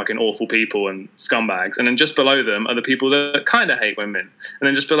 you know, fucking awful people and scumbags. And then just below them are the people that kind of hate women. And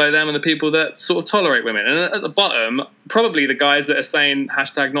then just below them are the people that sort of tolerate women. And at the bottom, probably the guys that are saying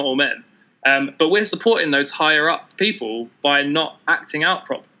hashtag not all men. But we're supporting those higher up people by not acting out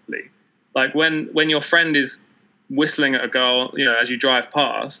properly. Like when your friend is whistling at a girl, you know, as you drive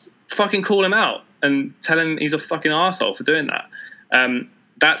past, fucking call him out and tell him he's a fucking arsehole for doing that.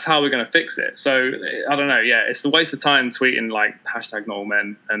 That's how we're going to fix it. So I don't know. Yeah, it's a waste of time tweeting like hashtag not all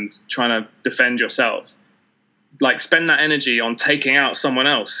men and trying to defend yourself. Like spend that energy on taking out someone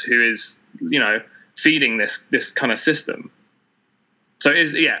else who is, you know, feeding this kind of system. So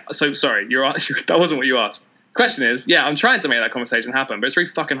sorry, that wasn't what you asked. Question is, yeah, I'm trying to make that conversation happen, but it's really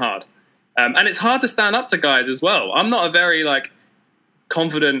fucking hard. And it's hard to stand up to guys as well. I'm not a very like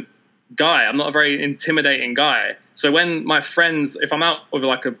confident guy. I'm not a very intimidating guy. So when my friends, if I'm out with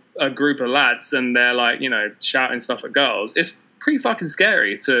like a group of lads and they're like, you know, shouting stuff at girls, it's pretty fucking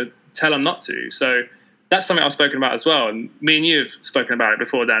scary to tell them not to. So that's something I've spoken about as well. And me and you have spoken about it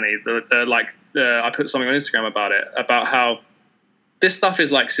before, Danny. I put something on Instagram about it, about how this stuff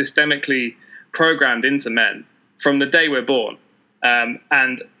is like systemically programmed into men from the day we're born.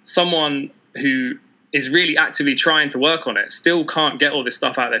 And someone who is really actively trying to work on it still can't get all this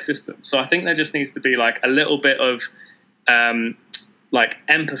stuff out of their system. So I think there just needs to be like a little bit of like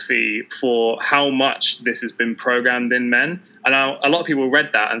empathy for how much this has been programmed in men. And a lot of people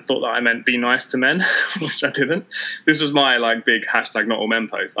read that and thought that I meant be nice to men, which I didn't. This was my like big hashtag not all men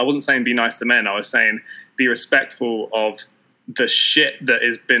post. I wasn't saying be nice to men. I was saying be respectful of the shit that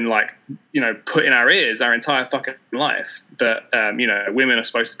has been like, you know, put in our ears our entire fucking life, that you know, women are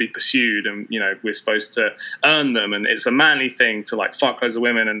supposed to be pursued and, you know, we're supposed to earn them, and it's a manly thing to like fuck loads of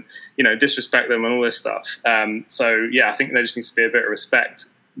women and, you know, disrespect them and all this stuff. So yeah, I think there just needs to be a bit of respect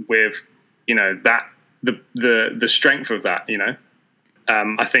with, you know, that the strength of that, you know.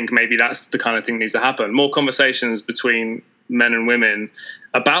 I think maybe that's the kind of thing that needs to happen. More conversations between men and women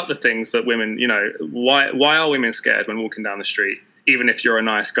about the things that women, you know, why are women scared when walking down the street, even if you're a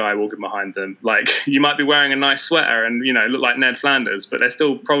nice guy walking behind them? Like, you might be wearing a nice sweater and, you know, look like Ned Flanders, but they're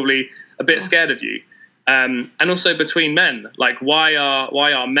still probably a bit scared of you. And also between men, like why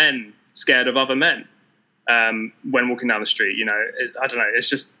are men scared of other men when walking down the street? You know, I don't know. It's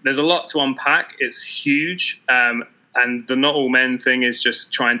just, there's a lot to unpack. It's huge. And the not all men thing is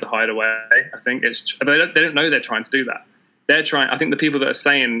just trying to hide away. I think they don't know they're trying to do that. I think the people that are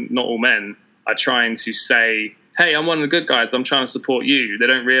saying not all men are trying to say, hey, I'm one of the good guys, I'm trying to support you. They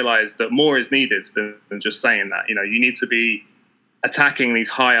don't realize that more is needed than just saying that. You know, you need to be attacking these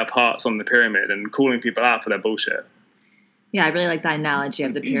higher parts on the pyramid and calling people out for their bullshit. Yeah, I really like that analogy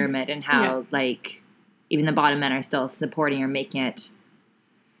of the pyramid and how like even the bottom men are still supporting or making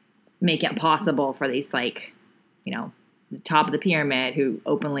it possible for these, like, you know, the top of the pyramid who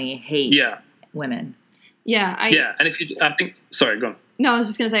openly hate women. Yeah. And sorry, go on. No, I was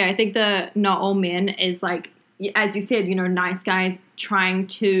just going to say, I think the not all men is like, as you said, you know, nice guys trying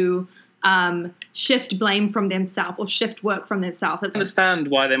to shift blame from themselves or shift work from themselves. I understand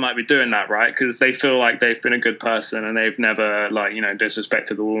why they might be doing that, right? Because they feel like they've been a good person and they've never, like, you know,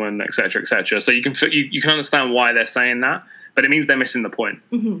 disrespected the woman, etc., etc. So you can understand why they're saying that, but it means they're missing the point.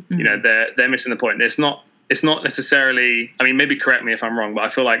 Mm-hmm. You know, they're missing the point. It's not necessarily, I mean, maybe correct me if I'm wrong, but I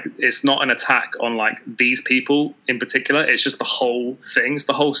feel like it's not an attack on like these people in particular. It's just the whole thing. It's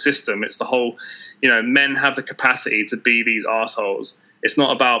the whole system. It's the whole, you know, men have the capacity to be these assholes. It's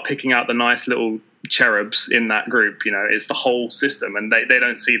not about picking out the nice little cherubs in that group. You know, it's the whole system, and they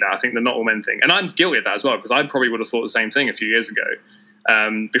don't see that. I think the not all men thing, and I'm guilty of that as well, because I probably would have thought the same thing a few years ago.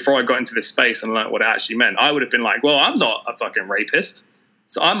 Before I got into this space and learned what it actually meant, I would have been like, well, I'm not a fucking rapist,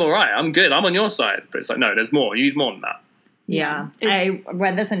 so I'm all right. I'm good. I'm on your side. But it's like, no, there's more. You need more than that. Yeah. I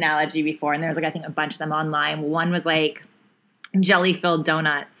read this analogy before, and there was like, I think a bunch of them online. One was like jelly-filled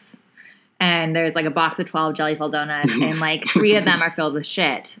donuts. And there's like a box of 12 jelly-filled donuts, and like 3 of them are filled with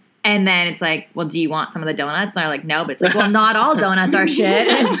shit. And then it's like, well, do you want some of the donuts? And they're like, no. But it's like, well, not all donuts are shit.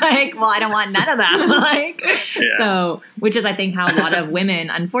 And it's like, well, I don't want none of them. Like, yeah. So, which is, I think, how a lot of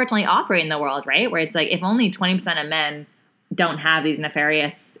women, unfortunately, operate in the world, right? Where it's like, if only 20% of men don't have these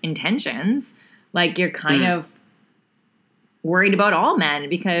nefarious intentions, like, you're kind of worried about all men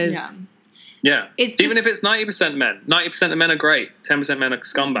because... Yeah, even if it's 90% men, 90% of men are great, 10% men are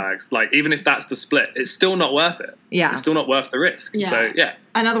scumbags. Like, even if that's the split, it's still not worth it. Yeah. It's still not worth the risk. Yeah. So, yeah.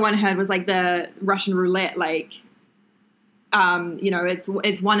 Another one I heard was like the Russian roulette, like, you know, it's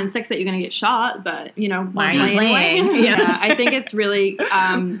 1 in 6 that you're going to get shot, but, you know, why are you playing? Yeah. I think it's really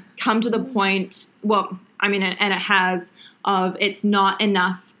come to the point, well, I mean, and it has, of it's not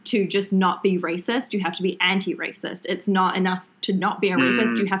enough to just not be racist. You have to be anti-racist. It's not enough to not be a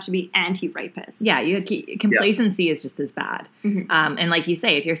rapist. You have to be anti-rapist. Yeah, complacency is just as bad. Mm-hmm. And like you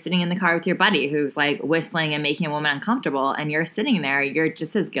say, if you're sitting in the car with your buddy who's like whistling and making a woman uncomfortable, and you're sitting there, you're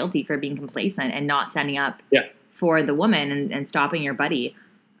just as guilty for being complacent and not standing up for the woman and stopping your buddy.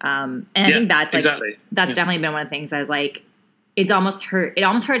 And I think that's like that's definitely been one of the things. I was like, it almost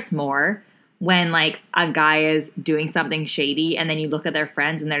hurts more when like a guy is doing something shady, and then you look at their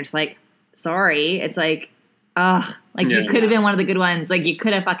friends and they're just like, sorry. It's like, ugh, like you could have been one of the good ones. Like, you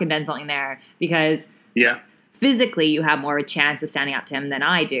could have fucking done something there, because physically you have more of a chance of standing up to him than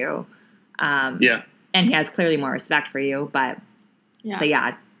I do. And he has clearly more respect for you, but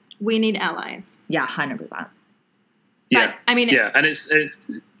so we need allies. Yeah, 100%. Yeah. I mean, and it's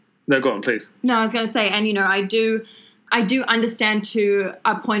no, go on, please. No, I was going to say, and you know, I do understand to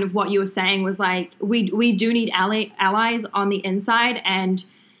a point of what you were saying was like, we do need allies on the inside, and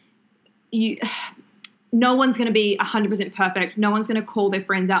no one's going to be 100% perfect. No one's going to call their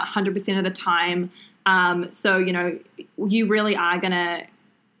friends out 100% of the time. So, you know, you really are going to,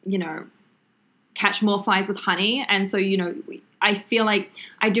 you know, catch more flies with honey. And so, you know, I feel like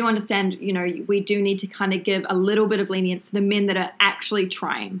I do understand, you know, we do need to kind of give a little bit of lenience to the men that are actually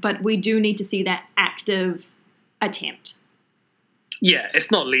trying, but we do need to see that active attempt. Yeah, it's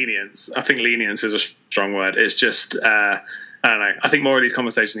not lenience. I think lenience is a strong word. It's just, I don't know. I think more of these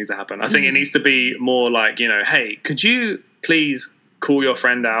conversations need to happen. I think it needs to be more like, you know, hey, could you please call your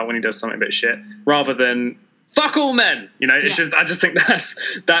friend out when he does something a bit shit, rather than fuck all men. You know, it's just, I just think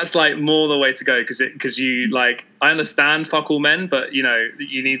that's like more the way to go, because you like, I understand fuck all men, but you know,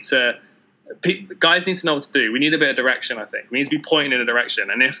 you need to, guys need to know what to do. We need a bit of direction. I think we need to be pointing in a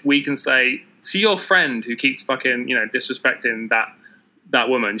direction. And if we can say, see your friend who keeps fucking, you know, disrespecting that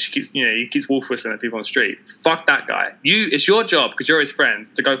woman, he keeps wolf whistling at people on the street. Fuck that guy. It's your job, because you're his friend,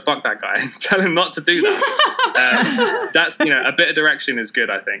 to go fuck that guy and tell him not to do that. That's, you know, a bit of direction is good,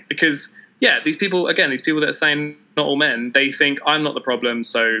 I think, because these people that are saying not all men, they think I'm not the problem,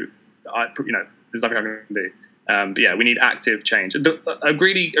 so there's nothing I can do. But yeah, we need active change. A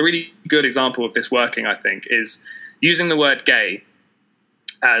really good example of this working, I think, is using the word gay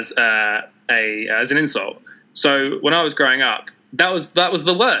as an insult. So when I was growing up, that was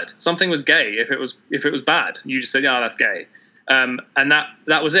the word. Something was gay if it was bad. You just said, yeah, that's gay. And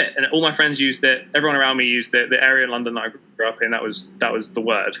that was it. And all my friends used it. Everyone around me used it. The area in London that I grew up in, that was the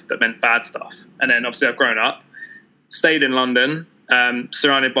word that meant bad stuff. And then obviously I've grown up, stayed in London,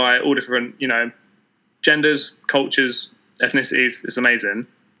 surrounded by all different, you know, genders, cultures, ethnicities. It's amazing.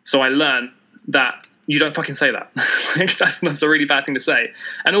 So I learned that you don't fucking say that. Like, that's a really bad thing to say.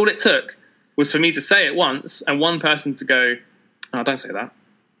 And all it took was for me to say it once, and one person to go, oh, don't say that.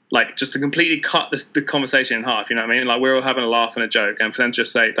 Like, just to completely cut the conversation in half, you know what I mean? Like, we're all having a laugh and a joke, and for them to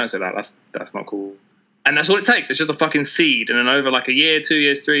just say, don't say that, that's not cool. And that's all it takes. It's just a fucking seed. And then over like a year, 2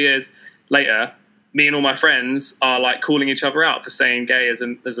 years, 3 years later, me and all my friends are like calling each other out for saying gay as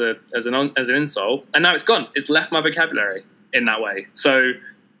an insult. And now it's gone. It's left my vocabulary in that way. So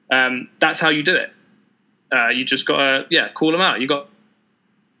That's how you do it. You just gotta call them out. You got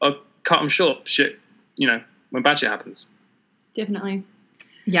to cut them short. Shit, when bad shit happens. Definitely.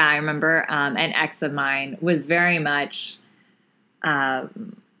 Yeah, I remember an ex of mine was very much not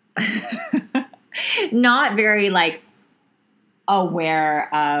very like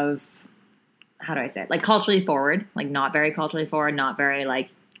aware of, how do I say it? Like culturally forward, like not very culturally forward, not very like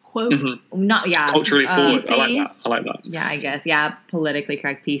Woke. Mm-hmm. not Culturally forward. PC. I like that. Yeah, I guess. Yeah, politically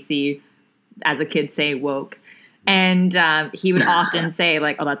correct, PC, as a kid say, woke. And he would often say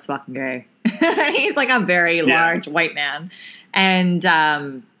like, "Oh, that's fucking gay." And he's like a very large white man. And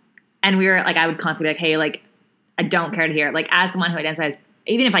we were like, I would constantly be like, "Hey, like, I don't care to hear it." Like, as someone who identifies,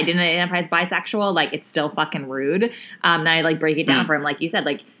 even if I didn't identify as bisexual, like, it's still fucking rude. And I like break it down for him, like you said,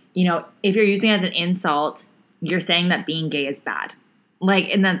 like, if you're using it as an insult, you're saying that being gay is bad.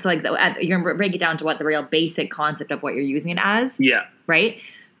 Like, and that's like, you're going to break it down to what the real basic concept of what you're using it as. Yeah. Right?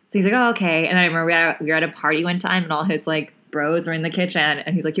 So he's like, "Oh, okay." And then I remember we were at a party one time and all his like bros were in the kitchen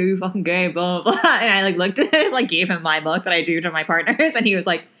and he's like, "Yo, you fucking gay, blah, blah, blah." And I like looked at it, like gave him my look that I do to my partners. And he was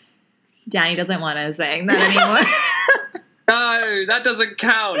like, "Danny doesn't want us saying that anymore." No, that doesn't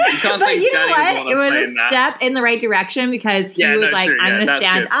count. You can't But say you know Danny what? doesn't want It us was saying a that. step in the right direction because he Yeah, was no, like, true. "I'm Yeah, going to that's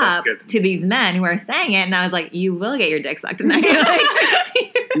stand good. That's up good. to these men who are saying it." And I was like, "You will get your dick sucked tonight." Like,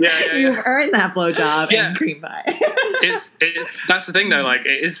 Yeah. you've earned that blowjob Yeah. and cream pie. It's that's the thing though. Like,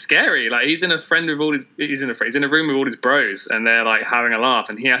 it is scary. Like, he's in a room with all his bros, and they're like having a laugh,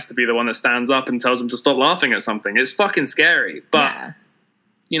 and he has to be the one that stands up and tells them to stop laughing at something. It's fucking scary. But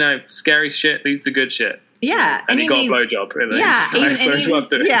scary shit leads to good shit. Yeah, and he got a blowjob. So it's worth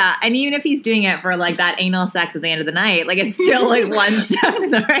doing. Yeah, and even if he's doing it for like that anal sex at the end of the night, like it's still like one step in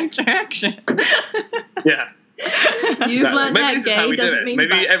the right direction. Yeah. You've learned Maybe that this is how gay we do doesn't it. mean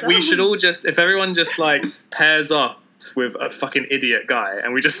Maybe butt we stuff. should all if everyone just like pairs up with a fucking idiot guy,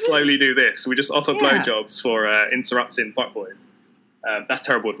 and we just slowly do this. We just offer blowjobs for interrupting fuckboys. That's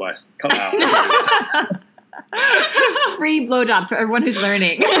terrible advice. Cut that out. Free blowjobs for everyone who's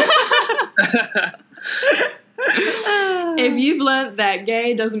learning. If you've learned that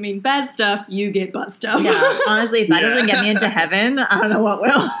gay doesn't mean bad stuff, you get butt stuff. Yeah, honestly, if that doesn't get me into heaven, I don't know what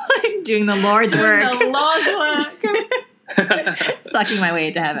will. Like doing the Lord's work. The Lord's work. Sucking my way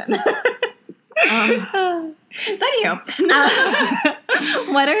into heaven. So anywho,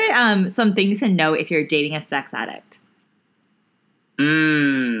 what are some things to know if you're dating a sex addict?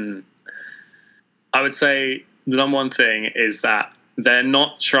 I would say the number one thing is that they're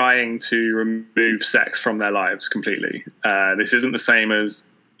not trying to remove sex from their lives completely. This isn't the same as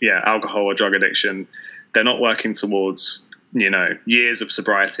alcohol or drug addiction. They're not working towards years of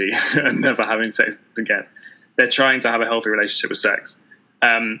sobriety and never having sex again. They're trying to have a healthy relationship with sex.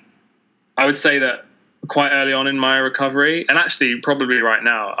 I would say that quite early on in my recovery, and actually probably right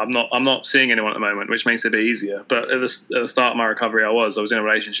now, I'm not seeing anyone at the moment, which makes it a bit easier. But at the start of my recovery, I was in a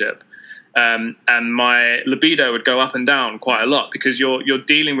relationship, and my libido would go up and down quite a lot because you're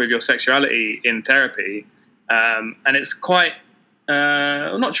dealing with your sexuality in therapy, and it's quite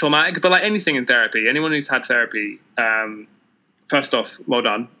not traumatic, but like anything in therapy, anyone who's had therapy. First off, well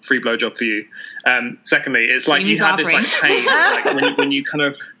done, free blowjob for you. Secondly, it's like Jamie's you have this like pain, like when you kind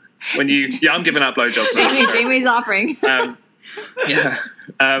of. I'm giving out blowjobs. Jamie's offering.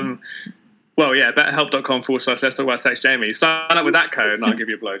 BetterHelp.com/let's talk about sex, Jamie. Sign up with that code and I'll give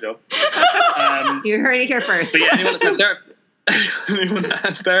you a blowjob. You heard it here first. But yeah, anyone that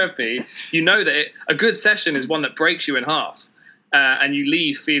has therapy, you know that a good session is one that breaks you in half. And you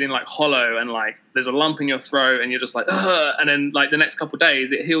leave feeling like hollow and like there's a lump in your throat and you're just like, ugh, and then like the next couple of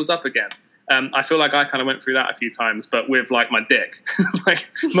days it heals up again. I feel like I kind of went through that a few times, but with like my dick, like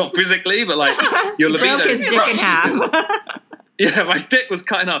not physically, but like your libido. Broke his dick in half. Yeah, my dick was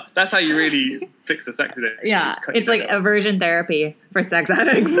cutting up. That's how you really fix a sex addiction. Yeah, it's like aversion therapy for sex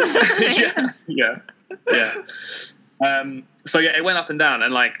addicts. Yeah. So yeah, it went up and down,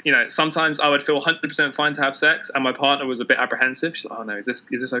 and like sometimes I would feel 100% fine to have sex, and my partner was a bit apprehensive. She's like, "Oh no, is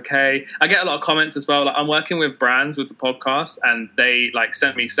this okay?" I get a lot of comments as well. Like, I'm working with brands with the podcast, and they like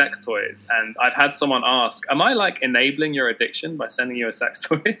sent me sex toys, and I've had someone ask, "Am I like enabling your addiction by sending you a sex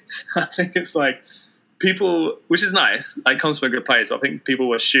toy?" I think it's like people, which is nice. It comes from a good place. But I think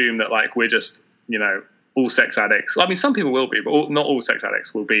people assume that like we're just all sex addicts. I mean, some people will be, but not all sex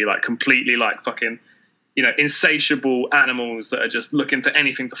addicts will be like completely like fucking. Insatiable animals that are just looking for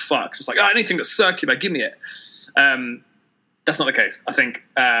anything to fuck. Just like, anything that's circular, give me it. That's not the case. I think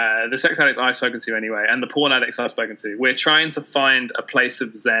the sex addicts I've spoken to anyway, and the porn addicts I've spoken to, we're trying to find a place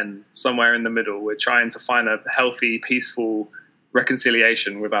of zen somewhere in the middle. We're trying to find a healthy, peaceful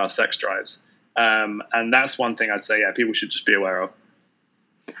reconciliation with our sex drives. And that's one thing I'd say, people should just be aware of.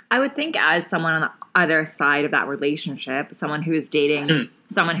 I would think as someone on the other side of that relationship, someone who is dating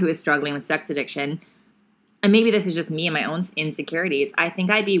someone who is struggling with sex addiction, and maybe this is just me and my own insecurities, I think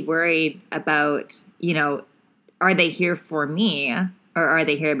I'd be worried about, are they here for me or are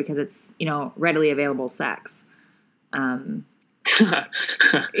they here because it's, readily available sex? You know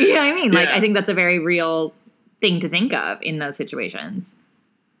what I mean? Like, I think that's a very real thing to think of in those situations.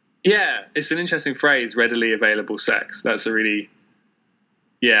 Yeah, it's an interesting phrase, readily available sex. That's a really,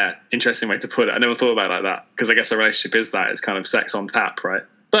 interesting way to put it. I never thought about it like that, because I guess a relationship is that. It's kind of sex on tap, right?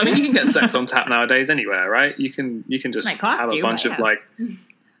 But I mean, you can get sex on tap nowadays anywhere, right? You can just have a bunch of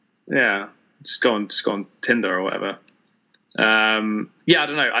just go on Tinder or whatever. I don't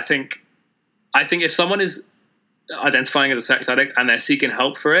know. I think if someone is identifying as a sex addict and they're seeking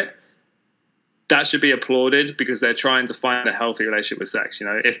help for it, that should be applauded, because they're trying to find a healthy relationship with sex.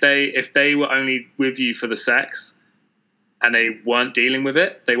 If they were only with you for the sex and they weren't dealing with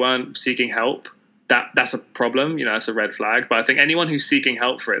it, they weren't seeking help, that's a problem. That's a red flag. But I think anyone who's seeking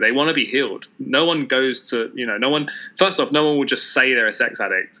help for it, they want to be healed. No one goes to, first off, no one will just say they're a sex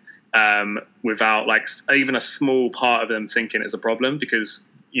addict without like even a small part of them thinking it's a problem, because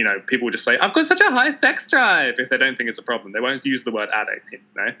people will just say, I've got such a high sex drive, if they don't think it's a problem. They won't use the word addict,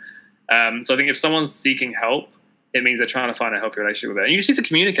 So I think if someone's seeking help, it means they're trying to find a healthy relationship with it. And you just need to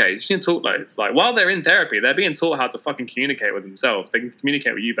communicate. You just need to talk loads. Like, while they're in therapy, they're being taught how to fucking communicate with themselves. They can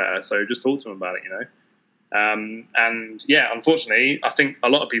communicate with you better, so just talk to them about it, And unfortunately, I think a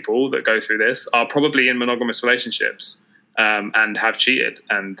lot of people that go through this are probably in monogamous relationships and have cheated,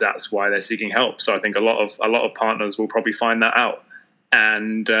 and that's why they're seeking help. So I think a lot of partners will probably find that out.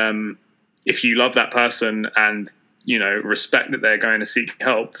 And if you love that person and respect that they're going to seek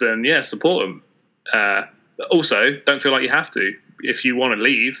help, then support them. Also, don't feel like you have to. If you want to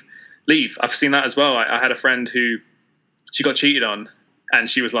leave. I've seen that as well. I had a friend who, she got cheated on, and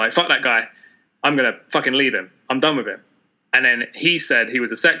she was like, fuck that guy, I'm going to fucking leave him. I'm done with him. And then he said he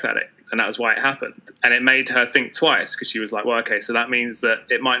was a sex addict, and that was why it happened. And it made her think twice, because she was like, well, okay, so that means that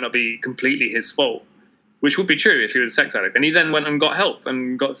it might not be completely his fault, which would be true if he was a sex addict. And he then went and got help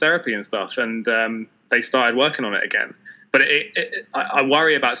and got therapy and stuff, and they started working on it again. But I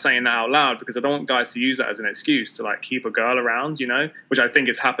worry about saying that out loud, because I don't want guys to use that as an excuse to like keep a girl around, which I think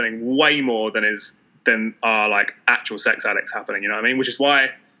is happening way more than are like actual sex addicts happening. You know what I mean? Which is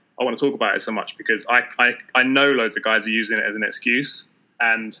why I want to talk about it so much, because I know loads of guys are using it as an excuse,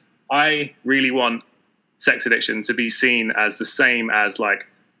 and I really want sex addiction to be seen as the same as like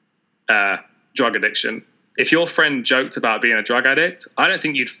drug addiction. If your friend joked about being a drug addict, I don't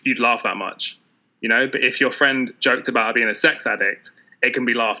think you'd laugh that much. But if your friend joked about being a sex addict, it can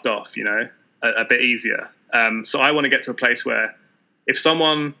be laughed off, a bit easier. So I want to get to a place where if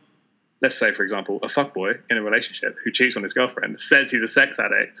someone, let's say, for example, a fuckboy in a relationship who cheats on his girlfriend says he's a sex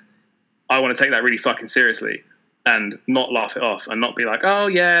addict, I want to take that really fucking seriously and not laugh it off and not be like, oh,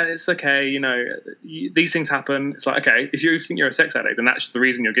 yeah, it's okay. These things happen. It's like, okay, if you think you're a sex addict and that's the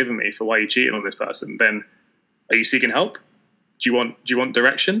reason you're giving me for why you cheated on this person, then are you seeking help? Do you want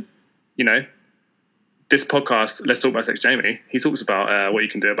direction? This podcast, Let's Talk About Sex Jamie, he talks about what you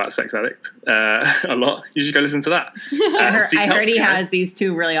can do about sex addict a lot. You should go listen to that. I heard he has these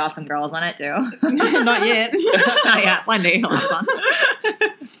 2 really awesome girls on it too. Not yet. Not yet. One day he'll have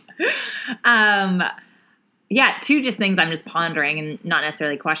on. 2 just things I'm just pondering, and not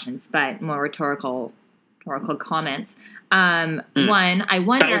necessarily questions, but more rhetorical comments. One, I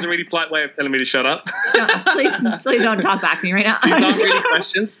wonder. That was a really polite way of telling me to shut up. No, please don't talk back to me right now. These aren't really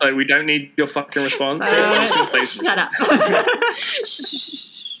questions, so we don't need your fucking response. I'm just going to say something. Shut up.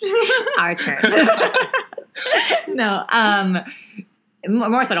 Our turn. No,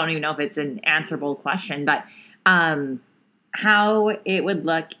 more so I don't even know if it's an answerable question, but how it would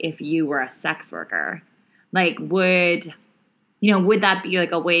look if you were a sex worker. Like, would that be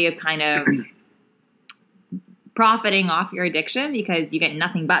like a way of kind of profiting off your addiction, because you get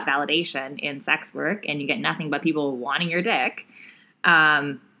nothing but validation in sex work and you get nothing but people wanting your dick?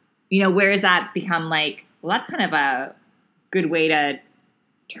 Where does that become like, well, that's kind of a good way to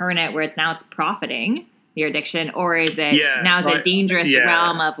turn it where it's profiting your addiction? Or is it is it dangerous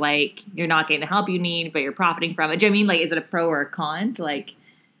realm of like, you're not getting the help you need, but you're profiting from it? Do you know what I mean? Like, is it a pro or a con to like,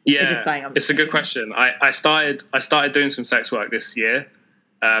 it's a good question. I started doing some sex work this year.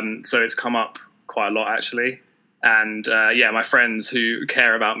 So it's come up quite a lot actually. And my friends who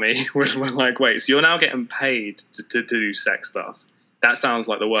care about me were like, wait, so you're now getting paid to do sex stuff? That sounds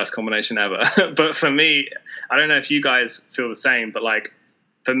like the worst combination ever. But for me, I don't know if you guys feel the same, but like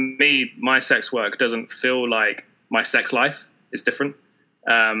for me, my sex work doesn't feel like my sex life. It's different.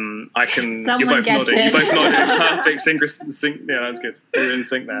 I can. Someone You're both gets nodding. it. You're both nodding. Perfect sync. Yeah, that's good. We're in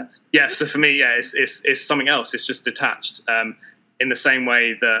sync there. Yeah. So for me, yeah, it's something else. It's just detached. In the same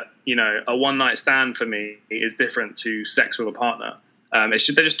way that a one night stand for me is different to sex with a partner. They're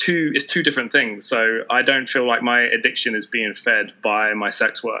just two. It's two different things. So I don't feel like my addiction is being fed by my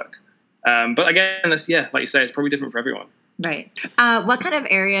sex work. But again, like you say, it's probably different for everyone. Right. What kind of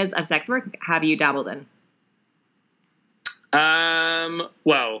areas of sex work have you dabbled in?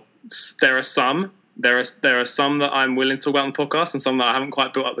 Well, there are some. There are some that I'm willing to talk about on the podcast, and some that I haven't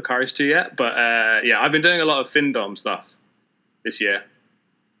quite built up the courage to yet. But I've been doing a lot of FinDom stuff this year.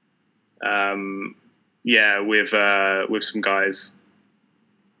 With some guys.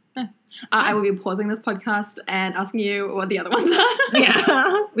 I will be pausing this podcast and asking you what the other ones are.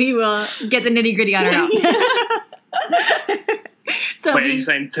 Yeah, we will get the nitty gritty on our own. So wait, are you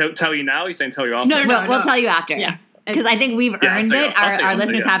saying tell you now? Or are you saying tell you after? No. We'll tell you after. Yeah. Because I think we've earned it. Our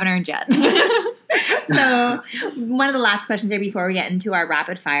listeners haven't earned yet. So one of the last questions here before we get into our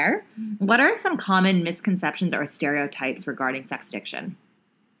rapid fire. What are some common misconceptions or stereotypes regarding sex addiction?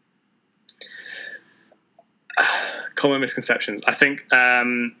 Common misconceptions. I think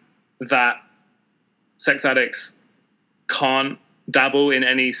that sex addicts can't dabble in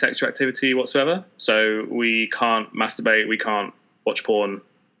any sexual activity whatsoever. So we can't masturbate, we can't watch porn,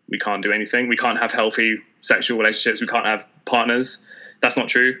 we can't do anything. We can't have healthy sexual relationships, we can't have partners. That's not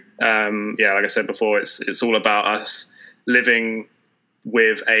true. Like I said before, it's all about us living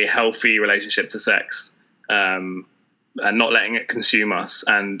with a healthy relationship to sex. And not letting it consume us.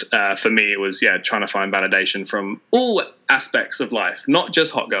 And for me, it was, trying to find validation from all aspects of life, not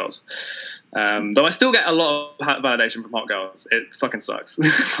just hot girls. Though I still get a lot of validation from hot girls. It fucking sucks.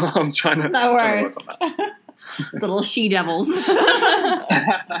 I'm trying to work on that. Little she-devils.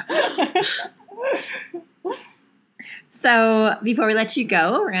 So before we let you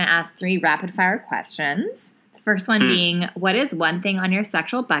go, we're going to ask 3 rapid-fire questions. The first one being, what is one thing on your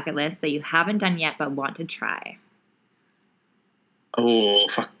sexual bucket list that you haven't done yet but want to try? Oh,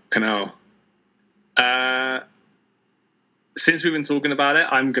 fucking hell. Since we've been talking about it,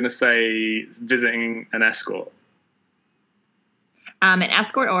 I'm going to say visiting an escort. An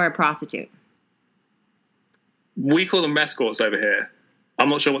escort or a prostitute? We call them escorts over here. I'm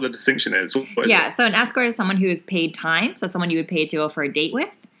not sure what the distinction is. What is it? So an escort is someone who is paid time, so someone you would pay to go for a date with.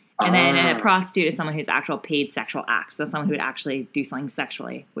 And then a prostitute is someone who's actual paid sexual act, so someone who would actually do something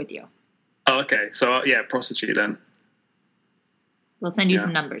sexually with you. Oh, okay. So, prostitute then. We'll send you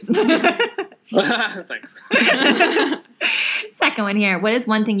some numbers. Thanks. Second one here. What is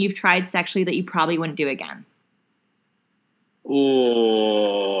one thing you've tried sexually that you probably wouldn't do again?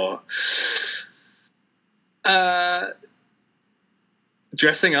 Oh.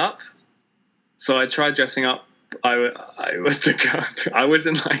 Dressing up. So I tried dressing up. I was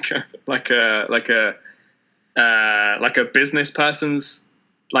in like a business person's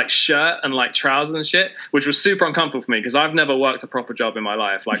like shirt and like trousers and shit, which was super uncomfortable for me because I've never worked a proper job in my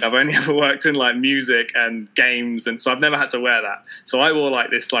life. Like I've only ever worked in like music and games, and so I've never had to wear that. So I wore like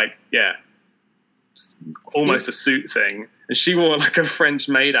this almost a suit thing, and she wore like a French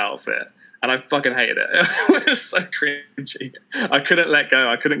maid outfit, and I fucking hated it. It was so cringy. I couldn't let go.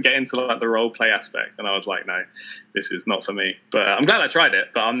 I couldn't get into like the role play aspect, and I was like, no, this is not for me. But I'm glad I tried it,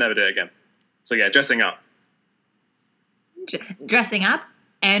 but I'll never do it again. So dressing up. Dressing up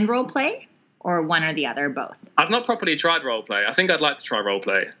and role play, or one or the other, both? I've not properly tried role play. I think I'd like to try role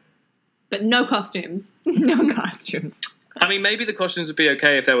play. But no costumes. No costumes. I mean, maybe the costumes would be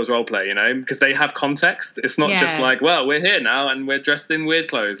okay if there was role play, because they have context. It's not just like, well, we're here now and we're dressed in weird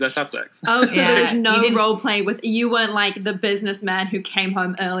clothes. Let's have sex. Oh, so there was no role play you weren't like the businessman who came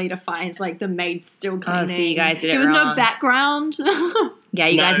home early to find like the maid still cleaning. Oh, so you guys did it There was wrong. no background. Yeah,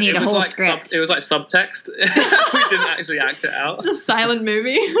 you guys need a whole script. It was like subtext. We didn't actually act it out. It's a silent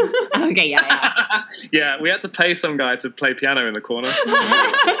movie. Okay, yeah. Yeah, we had to pay some guy to play piano in the corner.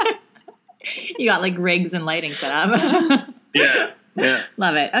 You got like rigs and lighting set up. Yeah.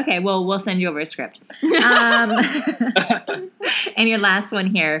 Love it. Okay, well, we'll send you over a script. And your last one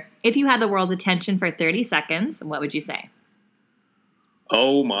here. If you had the world's attention for 30 seconds, what would you say?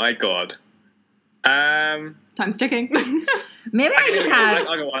 Oh, my God. Time's ticking. Maybe I just have...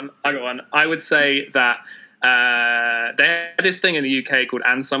 I got one. I would say that they had this thing in the UK called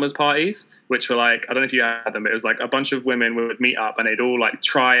Ann Summers parties, which were like, I don't know if you had them, but it was like a bunch of women would meet up and they'd all like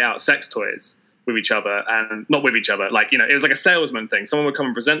try out sex toys with each other, and not with each other, like, it was like a salesman thing. Someone would come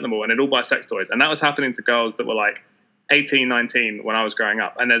and present them all and they'd all buy sex toys, and that was happening to girls that were like 18, 19 when I was growing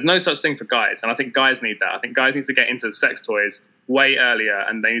up. And there's no such thing for guys. And I think guys need that. I think guys need to get into sex toys way earlier,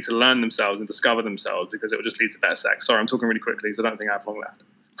 and they need to learn themselves and discover themselves, because it will just lead to better sex. Sorry, I'm talking really quickly, so I don't think I have long left.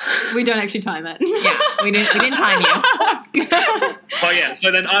 We don't actually time it. Yeah, we didn't time you. But yeah,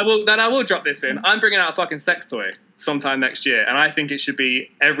 so then I will drop this in. I'm bringing out a fucking sex toy sometime next year, and I think it should be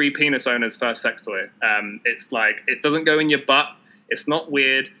every penis owner's first sex toy. It's like, it doesn't go in your butt. It's not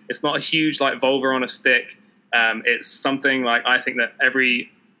weird. It's not a huge like vulva on a stick. It's something like, I think that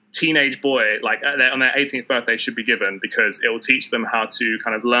every teenage boy, like on their 18th birthday, should be given, because it will teach them how to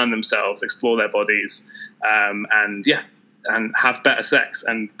kind of learn themselves, explore their bodies, and have better sex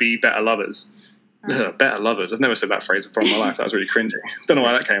and be better lovers. Ugh, better lovers. I've never said that phrase before in my life. That was really cringy. Don't know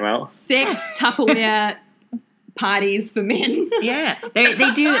why that came out. Sex Tupperware parties for men. Yeah, they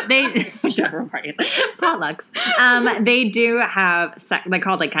Tupperware parties, potlucks. They do have they're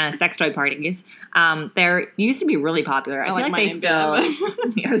called like kind of sex toy parties. They used to be really popular. I feel like they still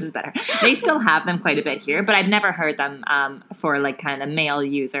yours is better. They still have them quite a bit here, but I've never heard them for like kind of the male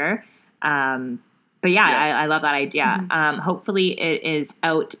user. But yeah. I love that idea. Mm-hmm. Hopefully it is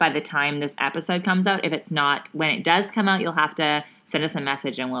out by the time this episode comes out. If it's not, when it does come out, you'll have to send us a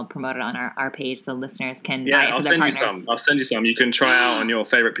message and we'll promote it on our page so listeners can buy it for their partners. I'll send you some. You can try out on your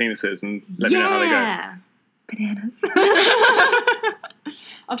favorite penises and let me know how they go. Bananas.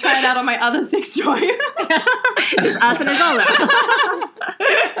 I'll try it out on my other sex toy. Just us and Isolde.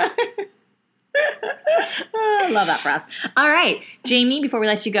 I love that for us. All right, Jamie, before we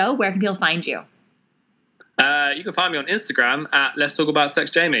let you go, where can people find you? You can find me on Instagram at Let's Talk About Sex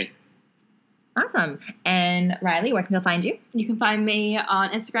Jamie. Awesome. And Riley, where can people find you? You can find me on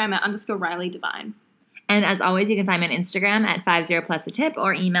Instagram at _Riley Divine. And as always, you can find me on Instagram at 50plusatip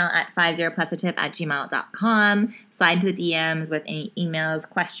or email at 50plusatip@gmail.com. Slide into the DMs with any emails,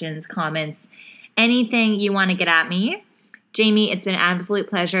 questions, comments, anything you want to get at me. Jamie, it's been an absolute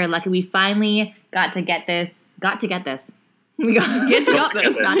pleasure. Lucky we finally got to get this. We finally got to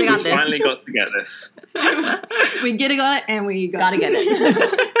get this. We got it, and we got to get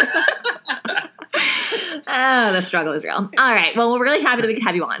it. Oh, the struggle is real. All right. Well, we're really happy that we could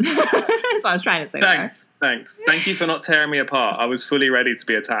have you on. That's what I was trying to say. Thanks. Thank you for not tearing me apart. I was fully ready to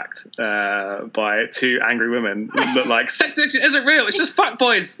be attacked by two angry women who look like, sex addiction isn't real. It's just fuck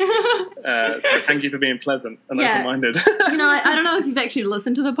boys. So thank you for being pleasant and open-minded. I don't know if you've actually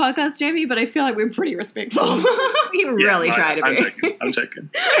listened to the podcast, Jamie, but I feel like we're pretty respectful. We really try to be. I'm joking.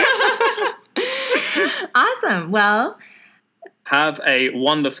 Awesome. Well, have a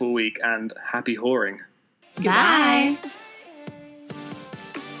wonderful week and happy whoring. Bye.